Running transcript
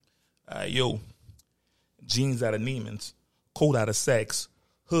Yo, jeans out of Neiman's, coat out of Saks,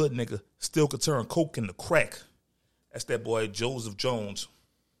 hood nigga, still could turn coke into crack. That's that boy Joseph Jones,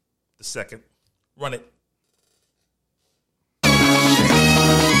 the second. Run it.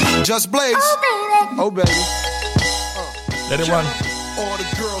 Just Blaze. Oh, baby. Let it run. All the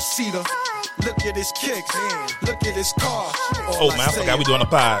girls see the. Look at his kicks. Look at his car. Oh, man, I forgot we doing a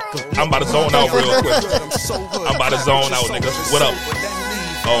pod. I'm about to zone out real quick. I'm about to zone out, nigga. What up?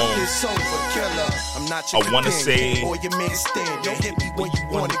 I want to say.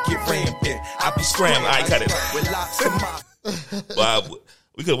 I be scrambling. I cut it. Well,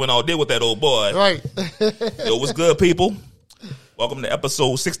 we could have went all day with that old boy. Right. Yo, what's good, people? Welcome to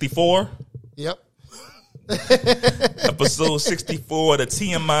episode 64. Yep. Episode 64 of the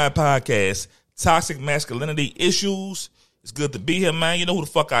TMI podcast. Toxic masculinity issues. It's good to be here, man. You know who the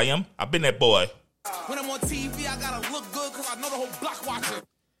fuck I am. I've been that boy. When I'm on TV, I gotta look good because I know the whole block watching.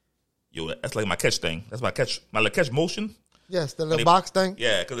 Yo, that's like my catch thing. That's my catch. My little catch motion. Yes, the little box thing.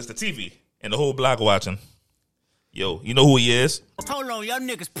 Yeah, because it's the TV and the whole block watching. Yo, you know who he is? Hold on, y'all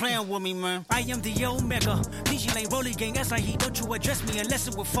niggas playing with me, man. I am the Omega. DJ Lane Rolling Gang. That's how he don't you address me unless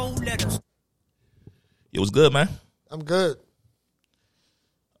it with 4 letters. Yo, what's good, man? I'm good.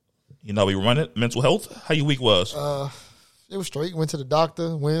 You know, we run it. Mental health. How your week was? It was straight. Went to the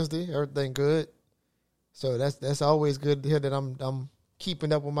doctor Wednesday. Everything good. So that's always good to hear that I'm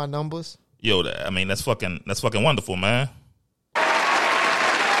keeping up with my numbers. Yo, I mean that's fucking wonderful, man.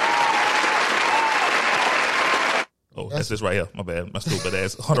 Oh, that's this right here. My bad. My stupid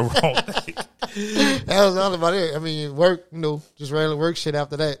ass on the wrong thing. That was all about it. I mean, work, just regular work shit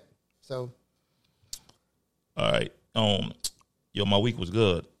after that. So. All right. Yo, my week was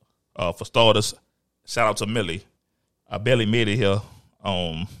good. For starters, shout out to Millie. I barely made it here.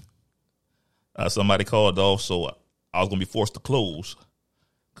 Somebody called off, so I was gonna be forced to close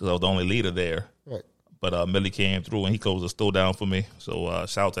because I was the only leader there. Right. But Millie came through and he closed the store down for me. So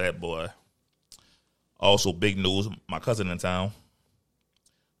shout out to that boy. Also, big news: my cousin in town.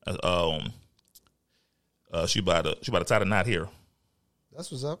 She about to tie the knot here.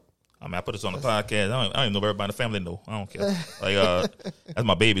 That's what's up. I mean, I put this on the podcast. I don't even know if everybody in the family know. I don't care. Like, that's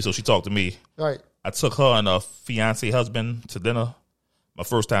my baby, so she talked to me. Right. I took her and her fiance husband to dinner. My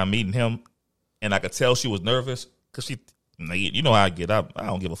first time meeting him, and I could tell she was nervous because she, you know how I get. I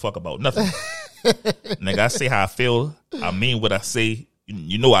don't give a fuck about nothing. Nigga, I say how I feel. I mean what I say.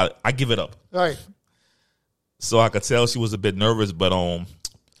 You know, I give it up. Right. So I could tell she was a bit nervous, but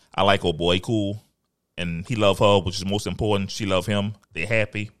I like old boy, cool, and he loved her, which is most important. She loved him. They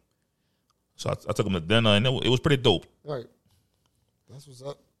happy. So I took him to dinner, and it was pretty dope. Right. That's what's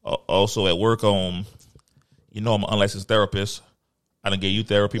up. Also at work, you know I'm an unlicensed therapist. I done gave you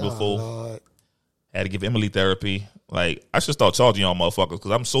therapy before. Lord. Had to give Emily therapy. Like, I should start charging y'all motherfuckers because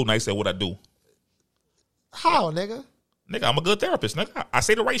I'm so nice at what I do. How, nigga? Nigga, I'm a good therapist, nigga. I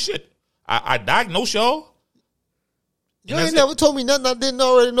say the right shit. I diagnose y'all. You ain't never told me nothing I didn't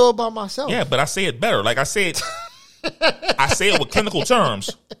already know about myself. Yeah, but I say it better. Like, I say it with clinical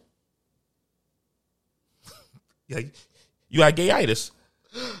terms. Yeah, you got gayitis.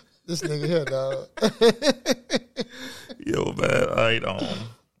 This nigga here, dog. Yo, man. All right,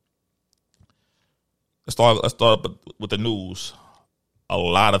 let's start up with the news. A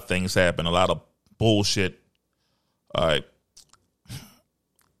lot of things happen. A lot of bullshit. All right.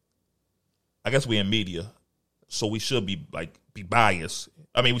 I guess we're in media, so we should be biased.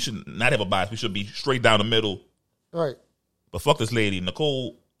 I mean, we should not have a bias. We should be straight down the middle. Right. But fuck this lady,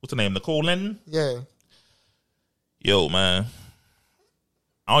 Nicole. What's her name? Nicole Linton? Yeah. Yo, man.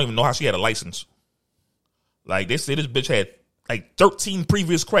 I don't even know how she had a license. Like, they say this bitch had, 13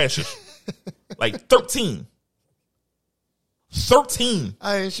 previous crashes. 13. 13.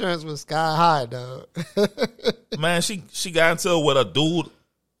 Our insurance was sky high, dog. Man, she got into it with a dude,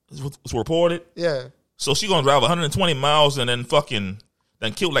 was reported. Yeah. So she gonna drive 120 miles and then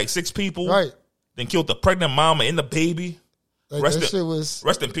killed 6 people. Right. Then killed the pregnant mama and the baby. That shit was...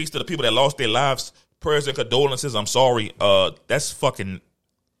 Rest in peace to the people that lost their lives. Prayers and condolences. I'm sorry. That's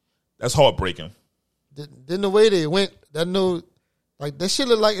heartbreaking. Then the way they went, that shit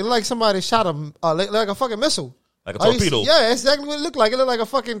looked like somebody shot him like a fucking missile. Like a torpedo. Yeah, that's exactly what it looked like. It looked like a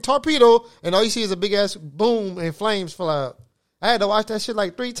fucking torpedo, and all you see is a big ass boom and flames fly out. I had to watch that shit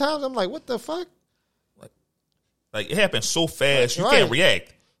 3 times. I'm like, what the fuck? Like it happened so fast, you can't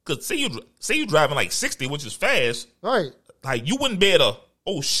react. Cause say you driving 60, which is fast. Right. Like you wouldn't be able to,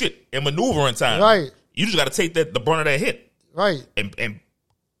 oh shit, and maneuver in time. Right. You just got to take the brunt of that hit. Right. And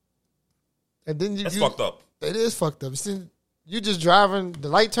then that's fucked up. It is fucked up. You just driving, the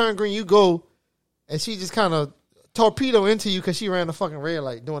light turned green, you go, and she just kind of torpedo into you because she ran the fucking red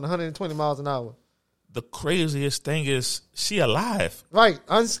light doing 120 miles an hour. The craziest thing is she alive. Right,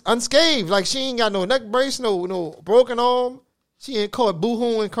 unscathed. Like she ain't got no neck brace, no broken arm. She ain't caught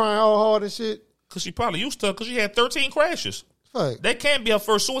boo-hooing, crying all hard and shit. Because she probably used to, because she had 13 crashes. Right. That can't be her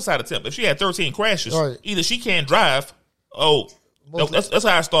first suicide attempt. If she had 13 crashes, right. Either she can't drive. That's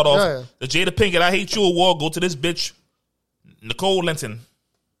how I start off. Yeah. The Jada Pinkett I Hate You award go to this bitch, Nicole Linton.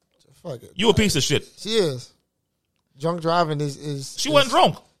 Fuck it. You a piece of shit. She is. Drunk driving is She wasn't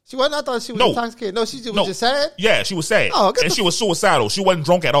drunk. She wasn't. I thought she was No. intoxicated. No, she was just sad. Yeah, she was sad. Oh, and she was suicidal. She wasn't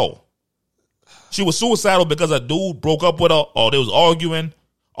drunk at all. She was suicidal because a dude broke up with her, or they was arguing,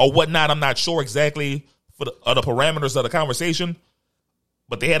 or whatnot. I'm not sure exactly for the parameters of the conversation,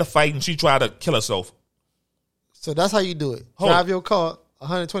 but they had a fight, and she tried to kill herself. So that's how you do it. Drive your car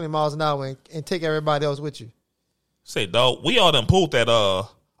 120 miles an hour and take everybody else with you. Say, dog, we all done pulled that I'm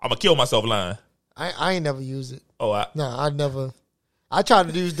gonna kill myself line. I ain't never used it. Oh, I never. I tried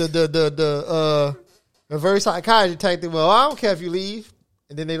to use the reverse psychiatry tactic. Well, I don't care if you leave,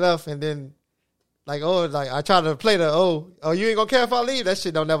 and then they left, and then I tried to play you ain't gonna care if I leave. That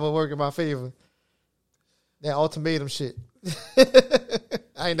shit don't never work in my favor. That ultimatum shit.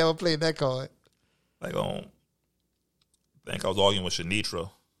 I ain't never played that card. Like, I think I was arguing with Shanitra,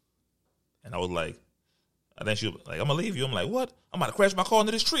 and I was like, I think she was like, I'm gonna leave you. I'm like, what? I'm about to crash my car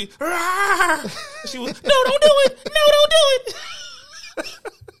into this tree. She was, no, don't do it. No, don't do it.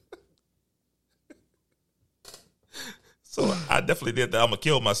 So I definitely did that. I'm gonna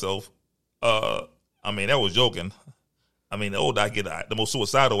kill myself. I mean, that was joking. I mean, the older I get, the more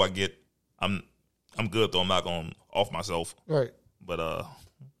suicidal I get. I'm good though. I'm not gonna off myself. Right. But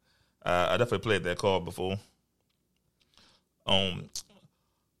I definitely played that card before.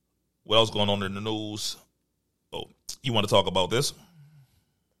 What else going on in the news? Oh, you want to talk about this?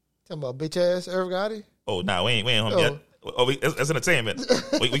 Talking about bitch ass Irv Gotti? Oh, no, we ain't home yet. Oh, it's entertainment.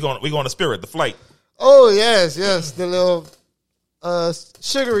 we going to Spirit, the flight. Oh yes, the little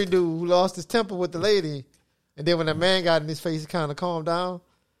sugary dude who lost his temper with the lady, and then when that man got in his face, he kind of calmed down.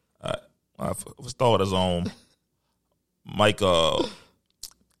 I thought as Mike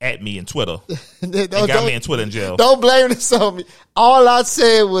at me in Twitter and got me in Twitter in jail. Don't blame this on me. All I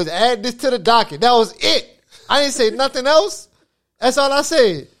said was add this to the docket. That was it. I didn't say nothing else. That's all I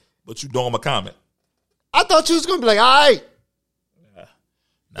said. But you don't comment. I thought you was gonna be like, all right.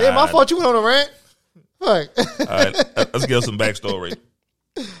 Nah, yeah, my fault you went on a rant. Fuck. All right, let's give some backstory.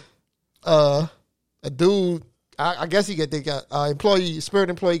 A dude, I guess he got Spirit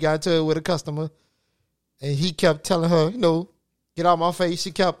employee got into it with a customer, and he kept telling her, get out my face.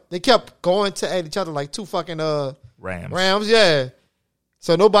 They kept going at each other like two fucking Rams, yeah.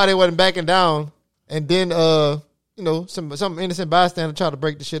 So nobody wasn't backing down, and then some innocent bystander tried to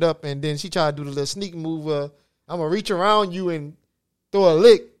break the shit up, and then she tried to do the little sneak move. I'm gonna reach around you and throw a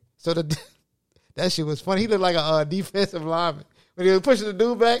lick. So that shit was funny. He looked like a defensive lineman when he was pushing the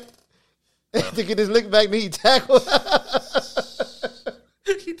dude back to get his lick back. Then he tackled.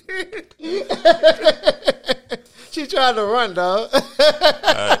 He did. She tried to run, dog.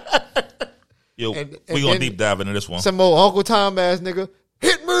 Yo, we gonna deep dive into this one. Some more Uncle Tom ass nigga.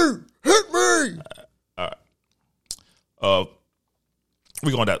 Hit me. All right.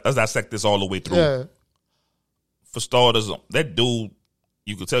 We're gonna let's dissect this all the way through. Yeah. For starters, that dude,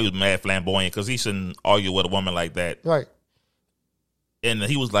 you could tell he was mad flamboyant because he shouldn't argue with a woman like that. Right. And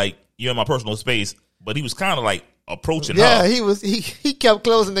he was like, "You're in my personal space," but he was kind of like approaching her. Yeah, he kept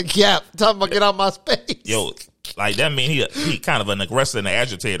closing the gap, talking about get out my space. Yo, like that mean he kind of an aggressor and an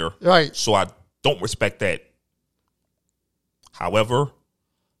agitator. Right. So I don't respect that. However,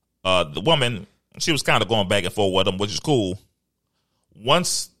 the woman, she was kind of going back and forth with him, which is cool.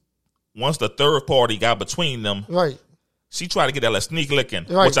 Once the third party got between them, right, she tried to get that little sneak licking,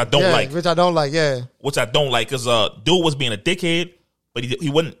 right. which I don't like. Which I don't like, yeah. Which I don't like because dude was being a dickhead, but he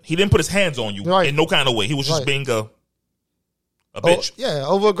didn't put his hands on you in no kind of way. He was just being a bitch. Yeah,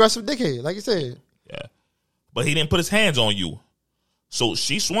 over aggressive dickhead, like you said. Yeah, but he didn't put his hands on you, so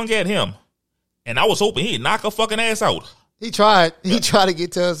she swung at him, and I was hoping he'd knock her fucking ass out. He tried. He tried to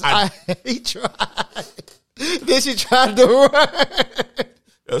get to us. He tried. Then she tried to run.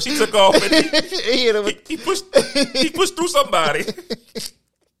 She took off and he pushed through somebody.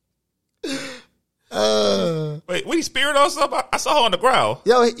 Wait, when he speared or something? I saw her on the ground.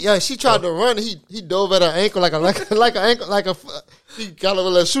 Yeah, she tried to run. He dove at her ankle like he got a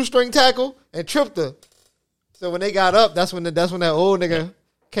little shoestring tackle and tripped her. So when they got up, that's when that old nigga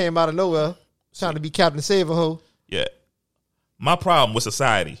came out of nowhere trying to be Captain Save-A-Ho. Yeah. My problem with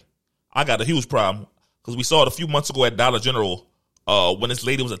society, I got a huge problem because we saw it a few months ago at Dollar General when this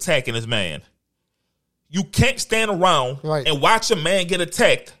lady was attacking this man. You can't stand around and watch a man get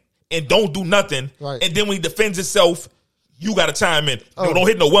attacked and don't do nothing. Right. And then when he defends himself, you got to chime in. No, don't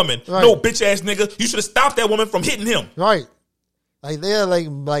hit no woman. Right. No, bitch ass nigga. You should have stopped that woman from hitting him. Right. Like they're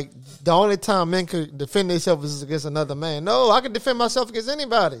like the only time men could defend themselves is against another man. No, I can defend myself against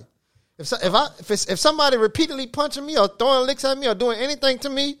anybody. If somebody repeatedly punching me or throwing licks at me or doing anything to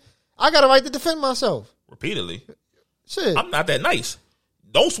me, I got a right to defend myself. Repeatedly? Shit. I'm not that nice.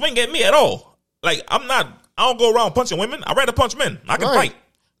 Don't swing at me at all. Like, I don't go around punching women. I'd rather punch men. I can fight.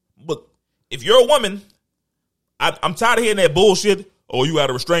 But if you're a woman, I'm tired of hearing that bullshit. Oh, you got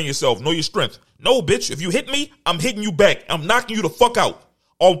to restrain yourself. Know your strength. No, bitch. If you hit me, I'm hitting you back. I'm knocking you the fuck out.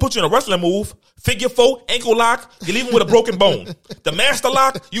 Or I'll put you in a wrestling move, figure four, ankle lock. You're leaving with a broken bone. The master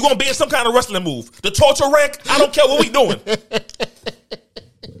lock, you're going to be in some kind of wrestling move. The torture rack, I don't care what we doing.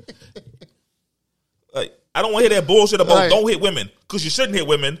 Like, I don't want to hear that bullshit about don't hit women. Because you shouldn't hit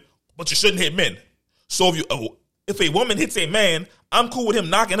women, but you shouldn't hit men. So if a woman hits a man, I'm cool with him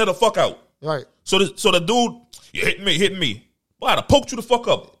knocking her the fuck out. Right. So the dude, you hitting me. Well, I'd have poked you the fuck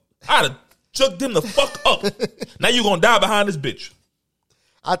up. I'd have chucked him the fuck up. Now you're going to die behind this bitch.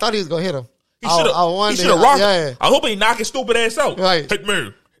 I thought he was going to hit him. He should have rocked. Yeah. I hope he knock his stupid ass out. Right. Hit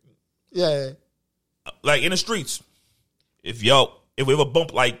me. Yeah. Like in the streets, if we ever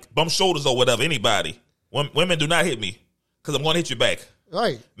bump shoulders or whatever, anybody, women do not hit me because I'm going to hit you back.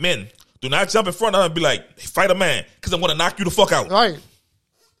 Right. Men, do not jump in front of her and be like, fight a man because I'm going to knock you the fuck out. Right.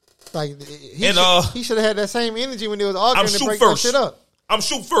 Like he should have had that same energy when they was arguing to break that shit up. I'm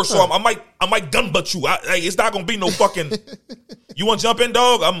shoot first, so I might gun butt you. It's not gonna be no fucking. You want to jump in,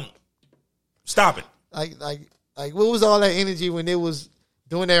 dog? Stop it. Like what was all that energy when they was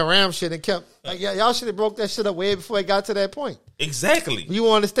doing that ram shit and kept y'all should have broke that shit up way before it got to that point. Exactly. You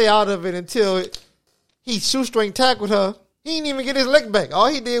wanted to stay out of it until he shoestring tackled her. He didn't even get his leg back. All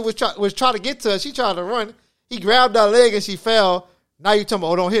he did was try to get to her. She tried to run. He grabbed her leg and she fell. Now you talking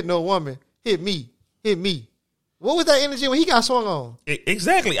about, don't hit no woman. Hit me. What was that energy when he got swung on?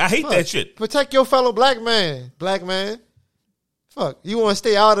 Exactly. I hate that shit. Protect your fellow black man. Black man. Fuck. You want to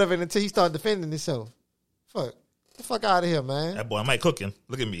stay out of it until he start defending himself. Fuck. Get the fuck out of here, man. That boy, I might cook him.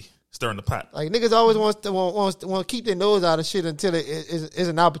 Look at me. Stirring the pot. Like, niggas always want to keep their nose out of shit until it is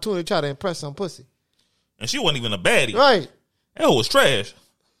an opportunity to try to impress some pussy. And she wasn't even a baddie. Right. That was trash.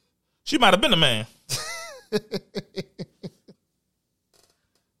 She might have been a man.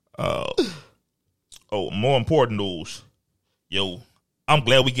 More important news. Yo, I'm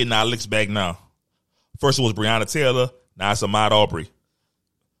glad we getting our licks back now. First it was Breonna Taylor, now it's Ahmaud Arbery.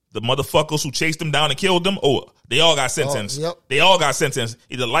 The motherfuckers who chased them down and killed them, they all got sentenced. Yep. They all got sentenced.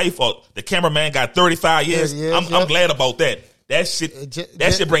 Either life or the cameraman got 35 years. I'm glad about that. That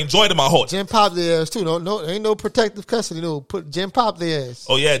shit bring joy to my heart. Jim pop their ass too. No, ain't no protective custody. No, put Jim pop their ass.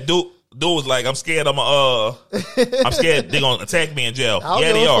 Oh yeah, dude was like, I'm scared. I'm scared they're gonna attack me in jail.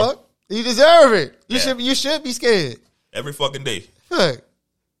 Yeah, they are. Fuck. You deserve it. You should be scared every fucking day. Fuck.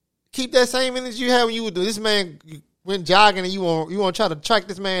 Keep that same energy you had when you would do. This man went jogging and you want to try to track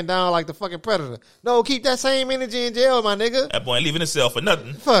this man down like the fucking predator. No, keep that same energy in jail, my nigga. That boy ain't leaving his cell for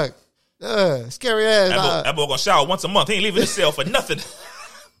nothing. Fuck. Scary ass. That boy gonna shower once a month. He ain't leaving his cell for nothing.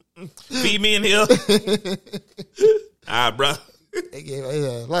 Feed me in here. Bro.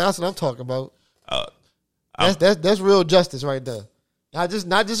 Like that's what I'm talking about. That's real justice right there. Not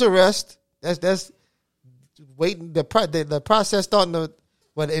just arrest. That's waiting. The process starting to.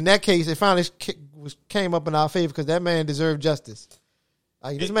 But in that case, it finally came up in our favor because that man deserved justice.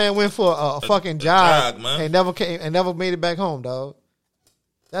 Like this man went for a fucking jog and never made it back home, dog.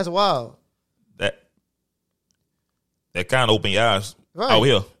 That's wild. That kind of opened your eyes out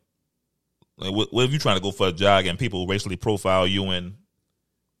here. Like, what if you trying to go for a jog and people racially profile you and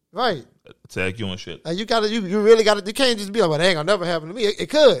attack you and shit? And you really got to. You can't just be like, well, that ain't gonna never happen to me. It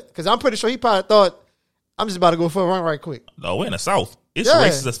could, because I'm pretty sure he probably thought, I'm just about to go for a run right quick. No, we're in the South. It's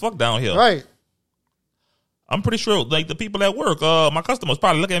racist as fuck down here. Right. I'm pretty sure, like, the people at work, my customers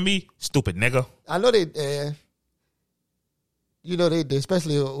probably looking at me, stupid nigga. I know they, you know they do,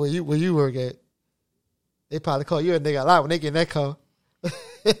 especially where you work at. They probably call you a nigga a lot when they get in that car.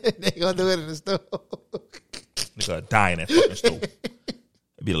 They gonna do it in the store. They gonna die in that fucking store.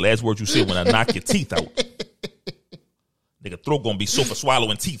 It'll be the last word you say when I knock your teeth out. Nigga throat gonna be so for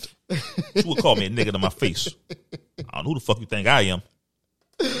swallowing teeth. You would call me a nigga to my face. I don't know who the fuck you think I am.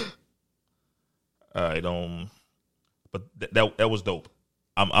 But that was dope.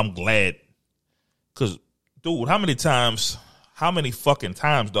 I'm glad, cause dude, how many fucking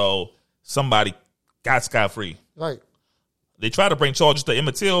times, dog, somebody got scot-free? Right. They try to bring charges to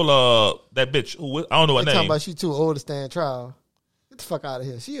Emmett Till, that bitch who I don't know her name. Talking about she too old to stand trial. Get the fuck out of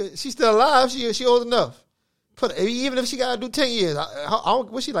here. She's still alive. She old enough. Even if she got to do 10 years.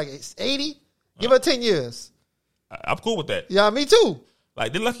 What's she like, 80? Give her 10 years. I'm cool with that. Yeah, me too.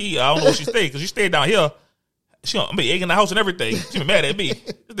 Like, they're lucky I don't know where she stayed, because she stayed down here. She gonna be egging the house and everything. She be mad at me.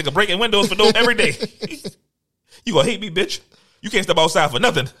 This nigga breaking windows for those every day. You gonna hate me, bitch. You can't step outside for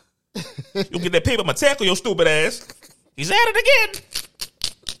nothing. You'll get that paper, I'ma tackle your stupid ass. He's at it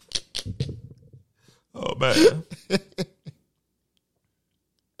again. Oh, man.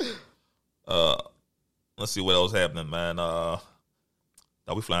 Let's see what else happening, man. Now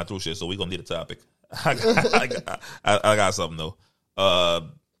we flying through shit, so we gonna need a topic. I got something though.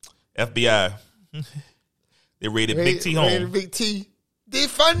 FBI. They raided Big T home. Raided Big T.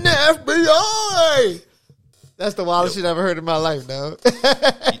 Defund the FBI. That's the wildest shit I ever heard in my life, dog.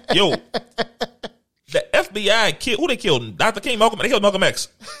 Yo, the FBI killed, who they killed? Dr. King, Malcolm. They killed Malcolm X.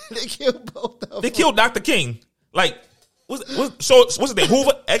 They killed both of them. They killed Dr. King. Like, what's his name?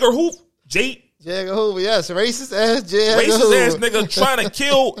 Hoover? Edgar Hoover? J. Edgar Hoover, yes. Racist ass J. Edgar Racist Hoover. ass nigga trying to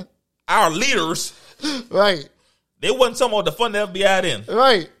kill our leaders. Right. They wasn't talking about defund the FBI then.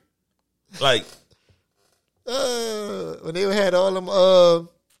 Right. Like, when they had all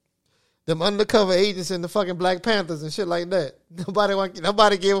them undercover agents and the fucking Black Panthers and shit like that.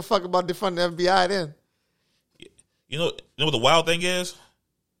 Nobody gave a fuck about defunding the FBI then. you know what the wild thing is?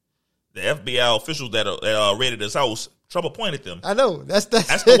 The FBI officials that raided his house, Trump appointed them. I know. That's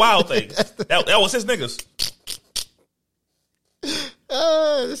the wild thing. That was his niggas.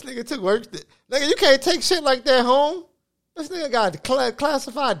 This nigga took work. Nigga, you can't take shit like that home. This nigga got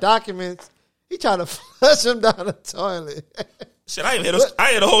classified documents. He trying to flush them down the toilet. Shit, I ain't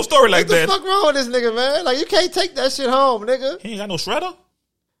heard a whole story like that. What the fuck wrong with this nigga, man? Like, you can't take that shit home, nigga. He ain't got no shredder.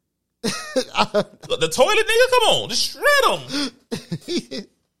 The toilet, nigga, come on, just shred him.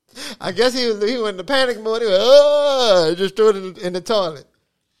 I guess he went in the panic mode. He went, just threw it in the toilet.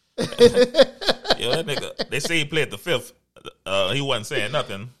 Yo, that nigga, they say he played the fifth. He wasn't saying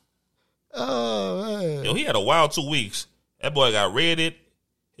nothing. Oh, man. Yo, he had a wild 2 weeks. That boy got raided.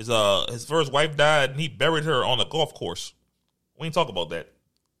 His first wife died, and he buried her on a golf course. We ain't talk about that.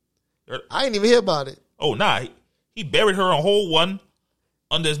 I ain't even hear about it. Oh, nah. He buried her on hole 1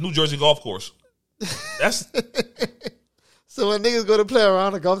 under his New Jersey golf course. That's... So when niggas go to play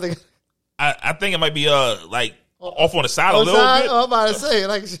around the golf, I think it might be like off on the side a little bit. I'm about to say,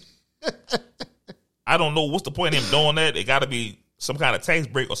 like... I don't know what's the point of him doing that. It got to be some kind of tax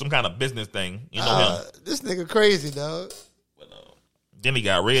break or some kind of business thing. You know him. This nigga crazy, dog. But, then he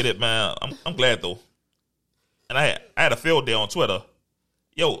got raided, man. I'm glad though. And I had a field day on Twitter.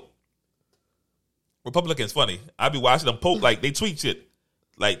 Yo, Republicans funny. I be watching them post, like they tweet shit.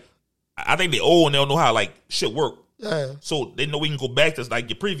 Like I think they old and they don't know how like shit work. Yeah. So they know we can go back to like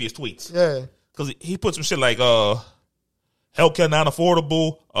your previous tweets. Yeah. Because he put some shit like healthcare not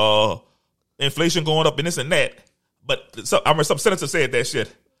affordable, inflation going up and this and that. But I remember some senator said that shit.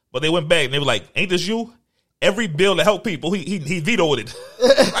 But they went back and they were like, ain't this you? Every bill to help people, he vetoed it.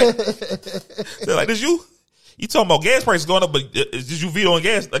 They're like, this you? You talking about gas prices going up, but is you vetoing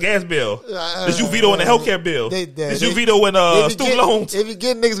a gas bill? Is you vetoing the healthcare bill? Is you vetoing student loans? If you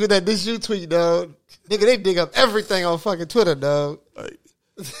get niggas with that this you tweet, dog, nigga, they dig up everything on fucking Twitter, dog. Like,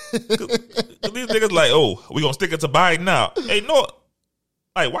 cause these niggas like, oh, we gonna stick it to Biden now. Hey, no,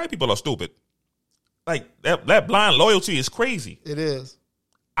 like white people are stupid. Like that blind loyalty is crazy. It is.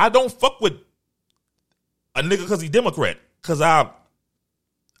 I don't fuck with a nigga because he's Democrat. Because I'm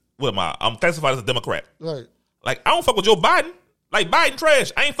classified as a Democrat. Right. Like, I don't fuck with Joe Biden. Like, Biden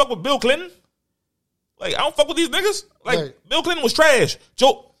trash. I ain't fuck with Bill Clinton. Like, I don't fuck with these niggas. Like, right. Bill Clinton was trash.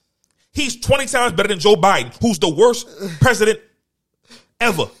 He's 20 times better than Joe Biden, who's the worst president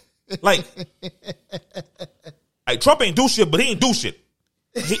ever. Like Trump ain't do shit, but he ain't do shit.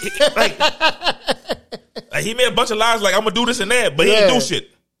 He made a bunch of lies like, I'm going to do this and that, but he ain't do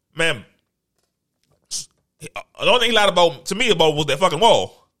shit. Man, the only thing he lied about, to me, was that fucking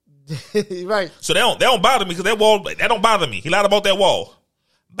wall. Right. So they don't bother me because that wall, that don't bother me. He lied about that wall.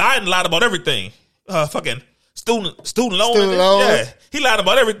 Biden lied about everything. Fucking student loan. Yeah. He lied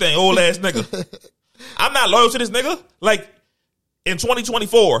about everything, old ass nigga. I'm not loyal to this nigga. Like, in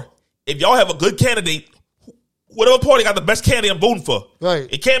 2024, if y'all have a good candidate, whatever party got the best candidate, I'm voting for. Right.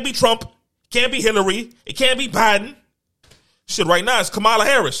 It can't be Trump. It can't be Hillary. It can't be Biden. Shit, right now it's Kamala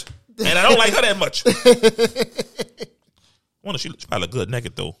Harris. And I don't like her that much. She probably look good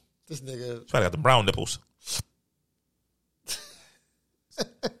naked, though. This nigga. She probably got the brown nipples.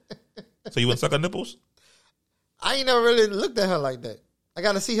 So you wouldn't suck her nipples? I ain't never really looked at her like that. I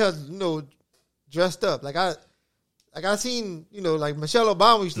got to see her, dressed up. Like, like I seen, like Michelle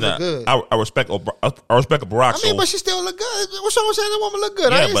Obama used to look good. I respect Barack. I mean, but she still look good. What's wrong with saying that woman look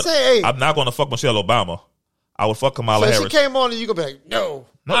good? I didn't say, hey. I'm not going to fuck Michelle Obama. I would fuck Kamala Harris. So she came on and you go back, no,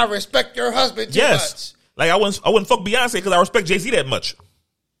 I respect your husband too much. Like I wouldn't fuck Beyonce because I respect Jay-Z that much.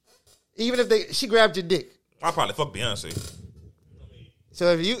 Even if she grabbed your dick. I'll probably fuck Beyonce.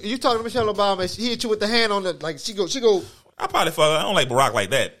 So if you talking to Michelle Obama, she hit you with the hand on the, like she go. I probably fuck her. I don't like Barack like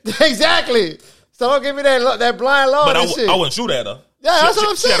that. Exactly. So don't give me that blind law. But shit. I wouldn't shoot at her. Yeah, that's what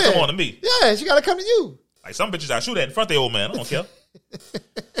I'm saying. She gotta come on to me. Yeah, she gotta come to you. Like some bitches I shoot at in front of the old man. I don't care.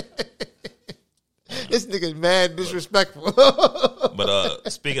 This nigga's mad disrespectful.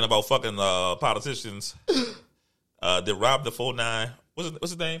 But speaking about fucking politicians, did Rob the 49?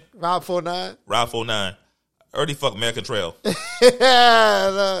 What's his name? Rob 49. Rob 49. I heard he fucked American Trail.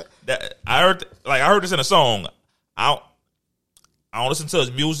 Yeah, I heard this in a song. I don't listen to his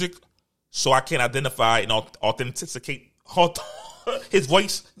music, so I can't identify and authenticate his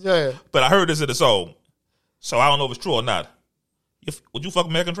voice. Yeah. But I heard this in the song, so I don't know if it's true or not. Would you fuck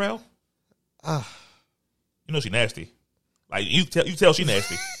American Trail? You know she nasty. Like you tell she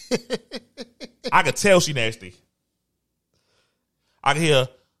nasty. I could tell she nasty. I can hear,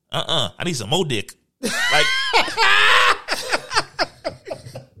 I need some more dick. Like,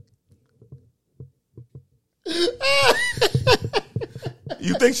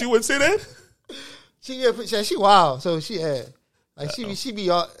 you think she would say that? She wild. So she like she be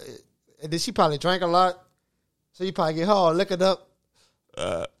all, and then she probably drank a lot. So you probably get her all liquored up.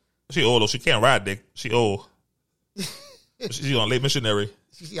 She old though. She can't ride dick. She old. She's on late missionary.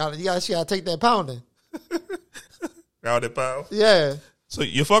 She gotta take that pounding. Got that pound. Yeah. So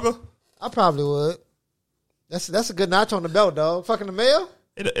you fuck her? I probably would. That's a good notch on the belt, dog. Fucking the mayor?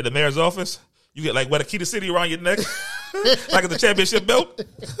 In the mayor's office, you get like what a key to city around your neck, like it's the championship belt.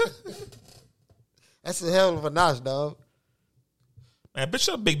 That's a hell of a notch, dog. Man, bitch,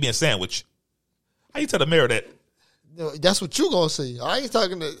 shut up, bake me a sandwich. How you tell the mayor that? That's what you gonna see. I ain't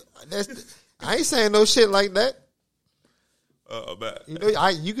talking to. I ain't saying no shit like that. Man.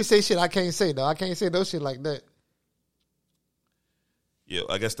 You can say shit I can't say though. I can't say no shit like that. Yeah,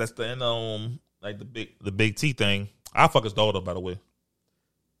 I guess that's the end. Like the big T thing. I fuck his daughter, by the way.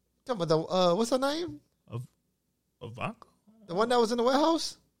 Talking about the what's her name? Ivanka? The one that was in the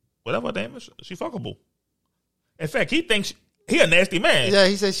warehouse? Whatever her name is, she fuckable. In fact, he thinks he a nasty man. Yeah,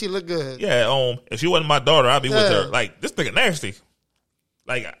 he said she looked good. Yeah, if she wasn't my daughter, I'd be with her. Like this nigga nasty.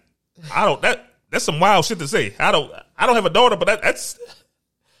 Like I don't that's some wild shit to say. I don't have a daughter, but that's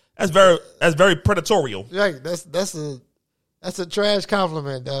very predatorial. Right. That's a trash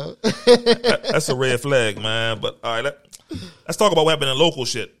compliment, dog. That's a red flag, man. But all right, let's talk about what happened in local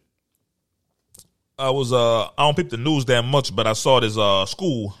shit. I don't peep the news that much, but I saw this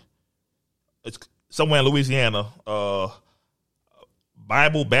school. It's somewhere in Louisiana,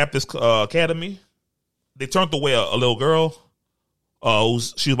 Bible Baptist Academy. They turned away a little girl. She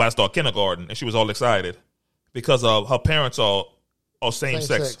was about to start kindergarten, and she was all excited because her parents are same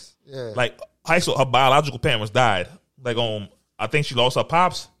sex. Yeah. Like her biological parents died. Like I think she lost her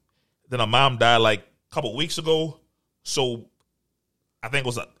pops. Then her mom died like a couple weeks ago. So I think it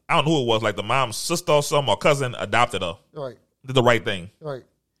was I don't know who it was. Like the mom's sister or something or cousin adopted her. Right. Did the right thing. Right.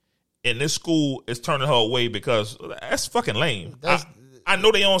 And this school is turning her away because that's fucking lame. I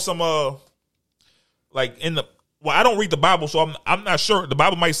know they on some like in the. Well, I don't read the Bible, so I'm not sure. The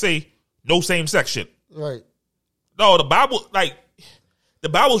Bible might say no same sex shit. Right. No, the Bible's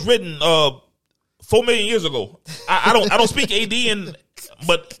written 4 million years ago. I don't speak AD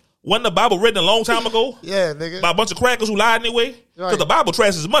but wasn't the Bible written a long time ago? Yeah, nigga. By a bunch of crackers who lied anyway? Because the Bible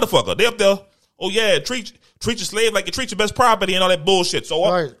trash is a motherfucker. They up there, oh yeah, treat your slave like you treat your best property and all that bullshit.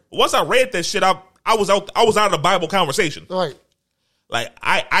 So once I read that shit, I was out of the Bible conversation. Right. Like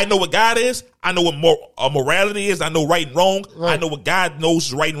I know what God is. I know what morality is. I know right and wrong. Right. I know what God knows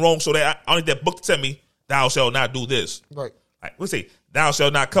is right and wrong. So that I need that book to tell me, thou shalt not do this. Right. Like, let's say, thou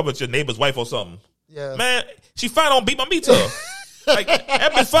shalt not covet your neighbor's wife or something. Yeah. Man, she fine on beat my meat to her. Like,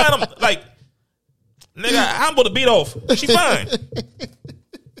 that bitch fine. I'm like, nigga, I'm going to beat off. She fine.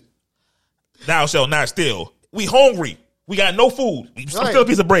 Thou shalt not steal. We hungry. We got no food. I'm still a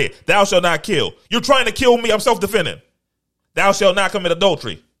piece of bread. Thou shalt not kill. You're trying to kill me. I'm self-defending. Thou shalt not commit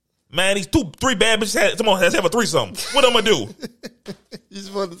adultery. Man, these 3 bad bitches let's have a threesome. What am I do? You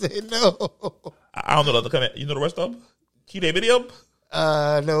just want to say no. I don't know the other comment. You know the rest of them? Keep that video?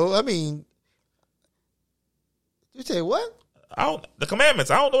 No. I mean, you say what? The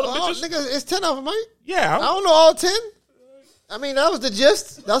commandments. I don't know the bitches. Nigga, it's 10 of them, right? Yeah. I don't know all 10. I mean, that was the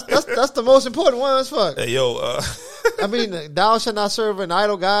gist. That's the most important one. Fuck. Hey, yo, I mean, thou shalt not serve an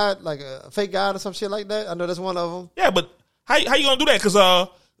idol god, like a fake god or some shit like that. I know that's one of them. Yeah, but how you gonna do that? Because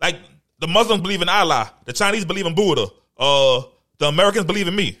like the Muslims believe in Allah, the Chinese believe in Buddha, the Americans believe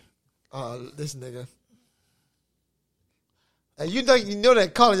in me. This nigga. And you know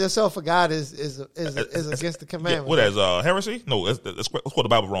that calling yourself a god is against the commandment. What is heresy? No, it's quote the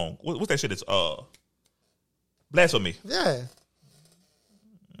Bible wrong. What's that shit? It's blasphemy. Yeah.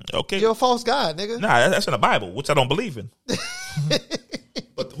 Okay. You're a false god, nigga. Nah, that's in the Bible, which I don't believe in.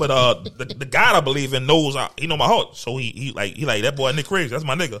 but the God I believe in knows he know my heart, so he like that boy Nick crazy. That's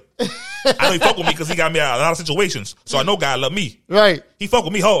my nigga. I know he fuck with me because he got me out of a lot of situations, so I know God love me. Right. He fuck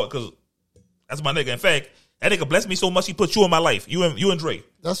with me hard because that's my nigga. In fact, that nigga blessed me so much he put you in my life. You and Dre.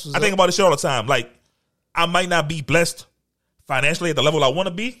 I think about this shit all the time. Like I might not be blessed financially at the level I want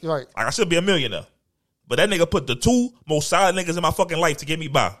to be. Right. Like I should be a millionaire. But that nigga put the two most solid niggas in my fucking life to get me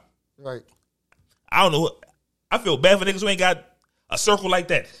by. Right. I don't know. I feel bad for niggas who ain't got a circle like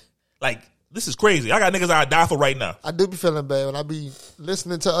that. Like, this is crazy. I got niggas I'd die for right now. I do be feeling bad when I be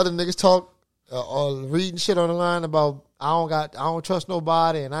listening to other niggas talk or reading shit on the line about I don't trust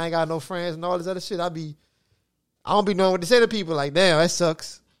nobody and I ain't got no friends and all this other shit. I don't be knowing what to say to people. Like, damn, that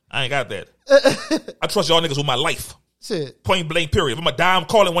sucks. I ain't got that. I trust y'all niggas with my life. Shit. Point blank, period. If I'm a die, I'm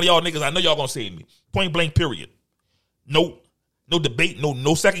calling one of y'all niggas. I know y'all gonna save me. Point blank, period. No debate,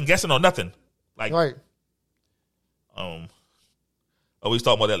 no second guessing or nothing. Like, right. We was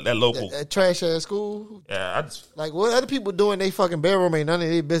talking about that local that trash ass school. Yeah, like what other people doing? They fucking bedroom ain't none of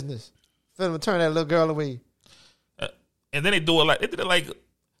their business. Finna turn that little girl away. And then they did it like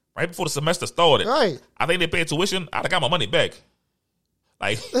right before the semester started. Right. I think they paid tuition. I'd have got my money back.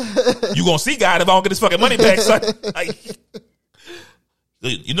 Like, you gonna see God if I don't get this fucking money back, son. Like,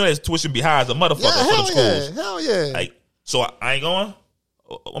 you know, there's tuition be high as a motherfucker for the schools. Yeah, hell yeah. Like, so I ain't going.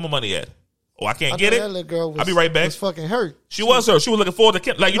 Where my money at? Oh, I can't get it. That little girl I'll be right back. Was fucking hurt. She was looking forward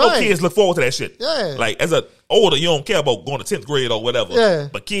to like kids look forward to that shit. Yeah. Like as a older, you don't care about going to 10th grade or whatever. Yeah.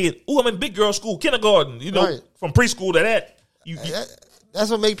 But kid, I'm in big girl school, kindergarten. You know, right. From preschool to that.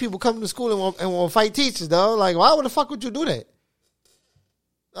 That's what make people come to school and want to fight teachers, though. Like, why the fuck would you do that?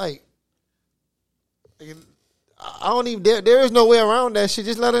 Like, I don't even. There is no way around that shit.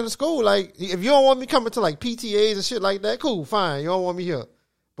 Just let her in the school. Like, if you don't want me coming to like PTAs and shit like that, cool, fine. You don't want me here,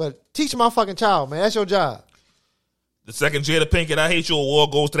 but teach my fucking child, man. That's your job. The second Jada Pinkett I Hate You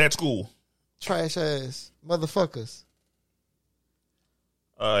award goes to that school. Trash ass motherfuckers.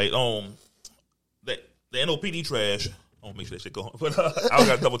 All right, the NOPD trash. I don't make sure that shit go on, but I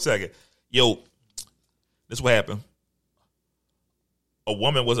gotta double check it. Yo, this what happened. A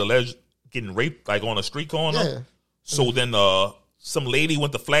woman was alleged getting raped like on a street corner. Yeah. So then some lady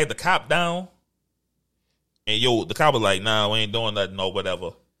went to flag the cop down. And the cop was like, nah, we ain't doing nothing or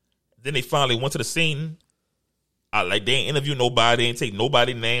whatever. Then they finally went to the scene. Like they ain't interview nobody, they ain't take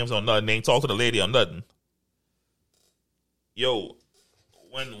nobody names or nothing. They ain't talk to the lady or nothing. Yo,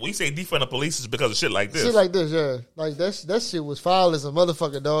 when we say defund the police, it's because of shit like this. Shit like this, yeah. Like that shit was foul as a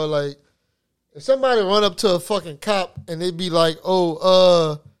motherfucker, dog. Like if somebody run up to a fucking cop and they be like,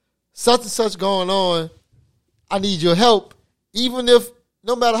 oh, such and such going on, I need your help. Even if,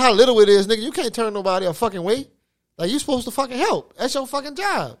 no matter how little it is, nigga, you can't turn nobody a fucking way. Like, you supposed to fucking help. That's your fucking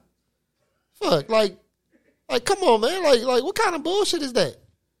job. Fuck, like, come on, man. Like, what kind of bullshit is that?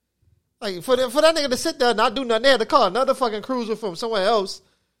 Like, for that nigga to sit there and not do nothing, they had to call another fucking cruiser from somewhere else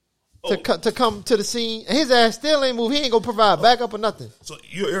to come to the scene. And his ass still ain't move. He ain't gonna provide backup or nothing. So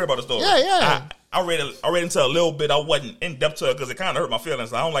you heard about the story? Yeah. I read into a little bit. I wasn't in depth to it because it kind of hurt my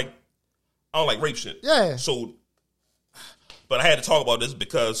feelings. I don't like rape shit. Yeah. So, but I had to talk about this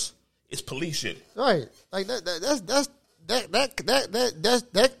because it's police shit. Right. Like that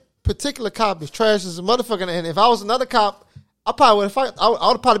particular cop is trash as a motherfucker. And if I was another cop, I probably would have fight. I would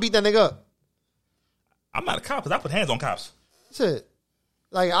have probably beat that nigga up. I'm not a cop because I put hands on cops. Shit.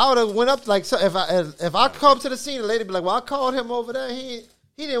 Like I would have went up like so if I come to the scene, the lady be like, "Well, I called him over there. He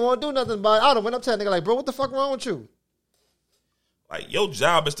didn't want to do nothing about it." I would have went up to that nigga like, "Bro, what the fuck wrong with you?" Like your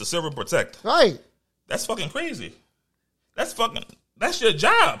job is to serve and protect. Right. That's fucking crazy. That's your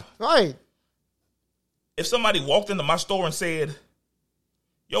job. Right. If somebody walked into my store and said,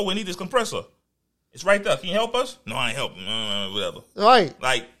 "Yo, we need this compressor," it's right there. Can you help us? No, I ain't helping. Whatever. Right.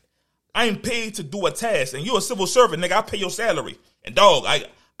 Like, I ain't paid to do a task, and you're a civil servant, nigga. I pay your salary, and dog,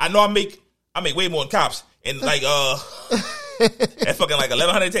 I know I make way more than cops, and like that fucking like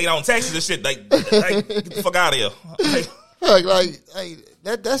 $1,100 taking out taxes and shit. Like get the fuck out of here. Like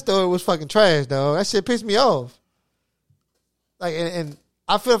that story was fucking trash, dog. That shit pissed me off. Like, and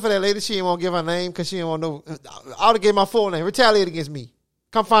I feel for that lady. She didn't want to give her name because she didn't want to know. I would have gave my full name. Retaliate against me.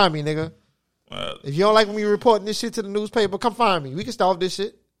 Come find me, nigga. If you don't like when we reporting this shit to the newspaper, come find me. We can start this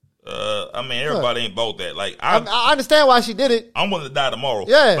shit. I mean, everybody ain't about that. Like, I understand why she did it. I'm willing to die tomorrow.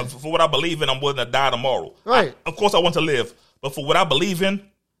 Yeah. But for what I believe in, I'm willing to die tomorrow. Right. Of course, I want to live, but for what I believe in,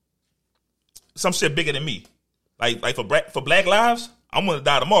 some shit bigger than me. Like for Black lives, I'm willing to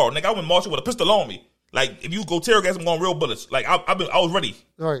die tomorrow. Nigga, I went marching with a pistol on me. Like, if you go tear gas, I'm going real bullets. Like, I was ready.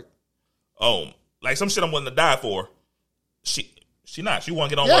 Right. Like some shit I'm willing to die for. She not. She want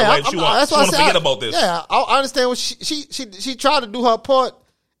to get on my life. She want to forget about this. Yeah, I understand what she tried to do her part,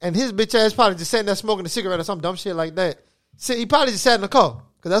 and his bitch ass probably just sitting there smoking a cigarette or some dumb shit like that. He probably just sat in the car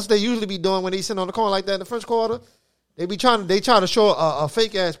because that's what they usually be doing when they sitting on the corner like that in the first quarter. They try to show a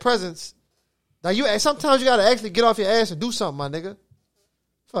fake ass presence. Now sometimes you gotta actually get off your ass and do something, my nigga.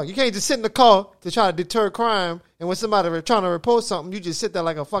 Fuck, you can't just sit in the car to try to deter crime, and when somebody trying to report something, you just sit there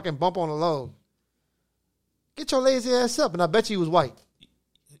like a fucking bump on the load. Get your lazy ass up, and I bet you was white.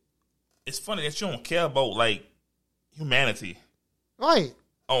 It's funny that you don't care about, like, humanity. Right.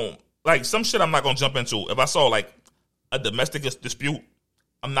 Like, some shit I'm not going to jump into. If I saw, like, a domestic dispute,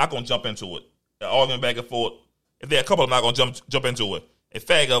 I'm not going to jump into it. They're arguing back and forth. If they're a couple, I'm not going to jump into it. In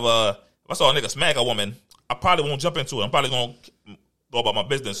fact, if I saw a nigga smack a woman, I probably won't jump into it. I'm probably going to go about my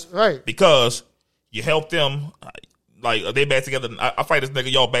business. Right. Because you help them. Like, they back together. I fight this nigga,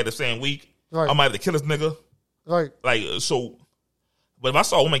 y'all back the same week. Right. I might have to kill this nigga. Right. Like, so, but if I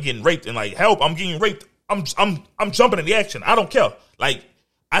saw a woman getting raped and like, help, I'm getting raped, I'm jumping in the action. I don't care. Like,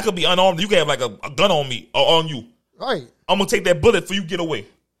 I could be unarmed. You can have like a gun on me or on you. Right. I'm gonna take that bullet for you to get away.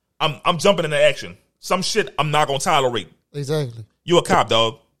 I'm jumping in the action. Some shit I'm not gonna tolerate. Exactly. You a cop,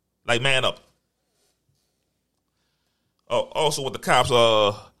 dog. Like, man up. Also with the cops,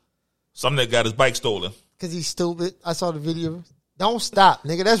 some nigga got his bike stolen. Cause he's stupid. I saw the video. Don't stop,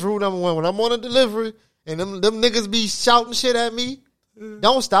 nigga. That's rule number one. When I'm on a delivery and them niggas be shouting shit at me,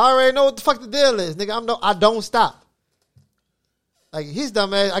 don't stop. I already know what the fuck the deal is, nigga. I don't stop. Like, his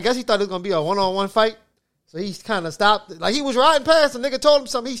dumb ass, I guess he thought it was gonna be a one-on-one fight, so he kind of stopped. Like, he was riding past, the nigga told him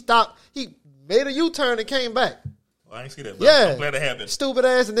something. He stopped. He made a U-turn and came back. Well, I ain't see that. But yeah, I'm glad it happened. Stupid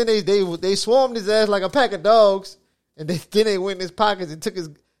ass, and then they swarmed his ass like a pack of dogs, and then they went in his pockets and took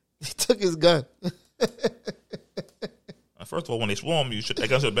his gun. First of all, when they swarm you, that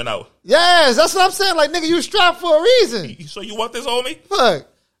gun should have been out. Yes, that's what I'm saying. Like, nigga, you strapped for a reason. So you want this on me? Fuck.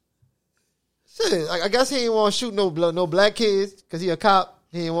 Shit, I guess he ain't want to shoot no black kids because he a cop.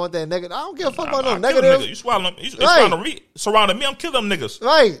 He ain't want that negative. I don't give a fuck about no negative. You swallow them. You surrounding me. I'm killing them niggas.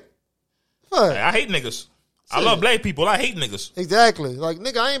 Right. Fuck. I hate niggas. Shit. I love black people. I hate niggas. Exactly. Like,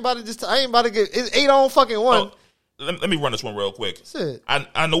 nigga, I ain't about to get, it's 8 on fucking 1. Oh, let me run this one real quick. Shit.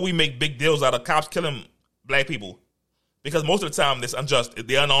 I know we make big deals out of cops killing black people. Because most of the time, it's unjust.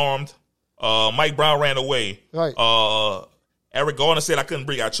 They're unarmed. Mike Brown ran away. Right. Eric Garner said I couldn't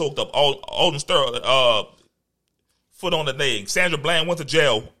breathe. I choked up. Alden Sterling, foot on the leg. Sandra Bland went to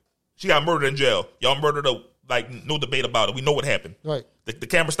jail. She got murdered in jail. Y'all murdered her. Like, no debate about it. We know what happened. Right. The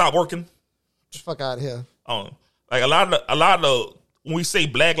camera stopped working. Get the fuck out of here. Like, a lot of when we say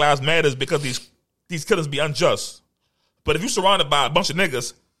Black Lives Matter is because these killings be unjust. But if you surrounded by a bunch of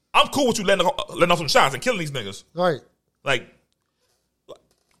niggas, I'm cool with you letting off some shots and killing these niggas. Right. Like,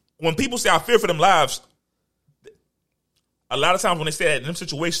 when people say I fear for them lives, a lot of times when they say that in them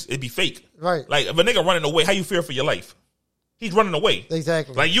situations, it be fake. Right. Like, if a nigga running away, how you fear for your life? He's running away.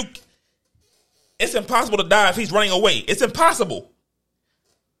 Exactly. Like, it's impossible to die if he's running away. It's impossible.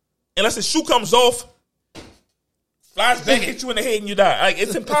 Unless his shoe comes off, flies back, hit you in the head, and you die. Like,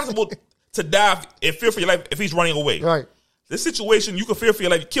 it's impossible to die and fear for your life if he's running away. Right. This situation, you can fear for your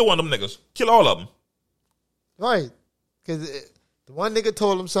life. Kill one of them niggas. Kill all of them. Right. Because the one nigga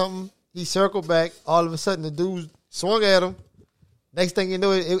told him something. He circled back. All of a sudden, the dude swung at him. Next thing you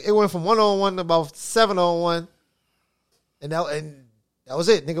know, it went from 1-on-1 to about 7-on-1. And that was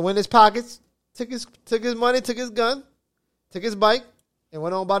it. Nigga went in his pockets, took his money, took his gun, took his bike, and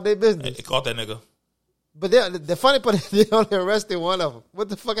went on about their business. They caught that nigga. But the funny part is they only arrested one of them. What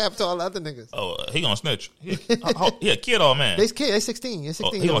the fuck happened to all the other niggas? Oh, he gonna snitch. He a kid, all man. They 16. They're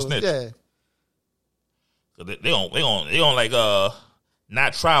 16. He gonna snitch. Yeah. They don't like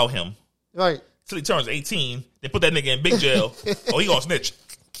not trial him. Right. Till he turns 18. They put that nigga in big jail. Oh, he gonna snitch.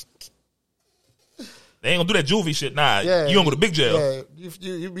 They ain't gonna do that juvie shit. Nah, yeah, you gonna go to big jail.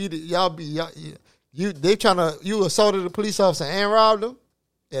 Yeah, you assaulted a police officer and robbed him.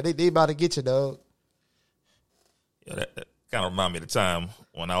 Yeah, they about to get you, dog. Yeah, that kind of remind me of the time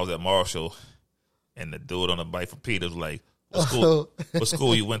when I was at Marshall and the dude on the bike for Peter was like, what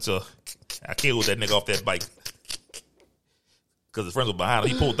school you went to? I killed that nigga off that bike. Because his friends were behind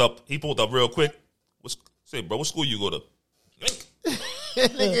him. He pulled up real quick. Say, bro, what school you go to?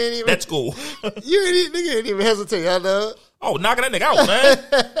 Nigga ain't even, That's cool. nigga ain't even hesitate, huh, dog? Oh, knocking that nigga out, man.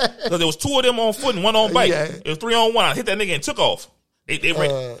 Because there was 2 of them on foot and 1 on bike. Yeah. It was 3 on 1. I hit that nigga and took off.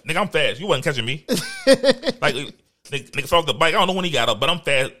 Nigga, I'm fast. You wasn't catching me. Like, nigga fell off the bike. I don't know when he got up, but I'm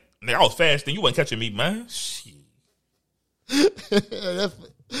fast. Nigga, I was fast, and you wasn't catching me, man. Shit.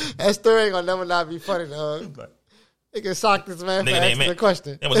 That story ain't gonna never not be funny, dog. Nigga socked this man for asking the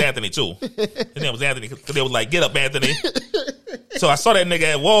question. It was Anthony, too. His name was Anthony, because they was like, get up, Anthony. So I saw that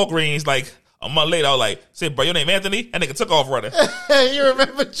nigga at Walgreens, like, a month later. I was like, say, bro, your name Anthony? That nigga took off running. You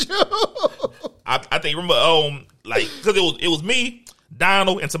remember you? I think you remember, like, because it was me,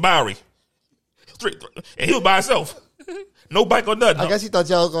 Donald, and Safaree. And he was by himself. No bike or nothing. I guess he thought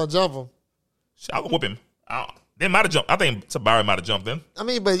y'all was gonna jump him. I would whip him. They might have jumped. I think Safaree might have jumped in. I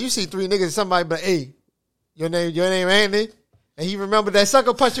mean, but you see 3 niggas, somebody, but hey, your name Andy, and he remembered that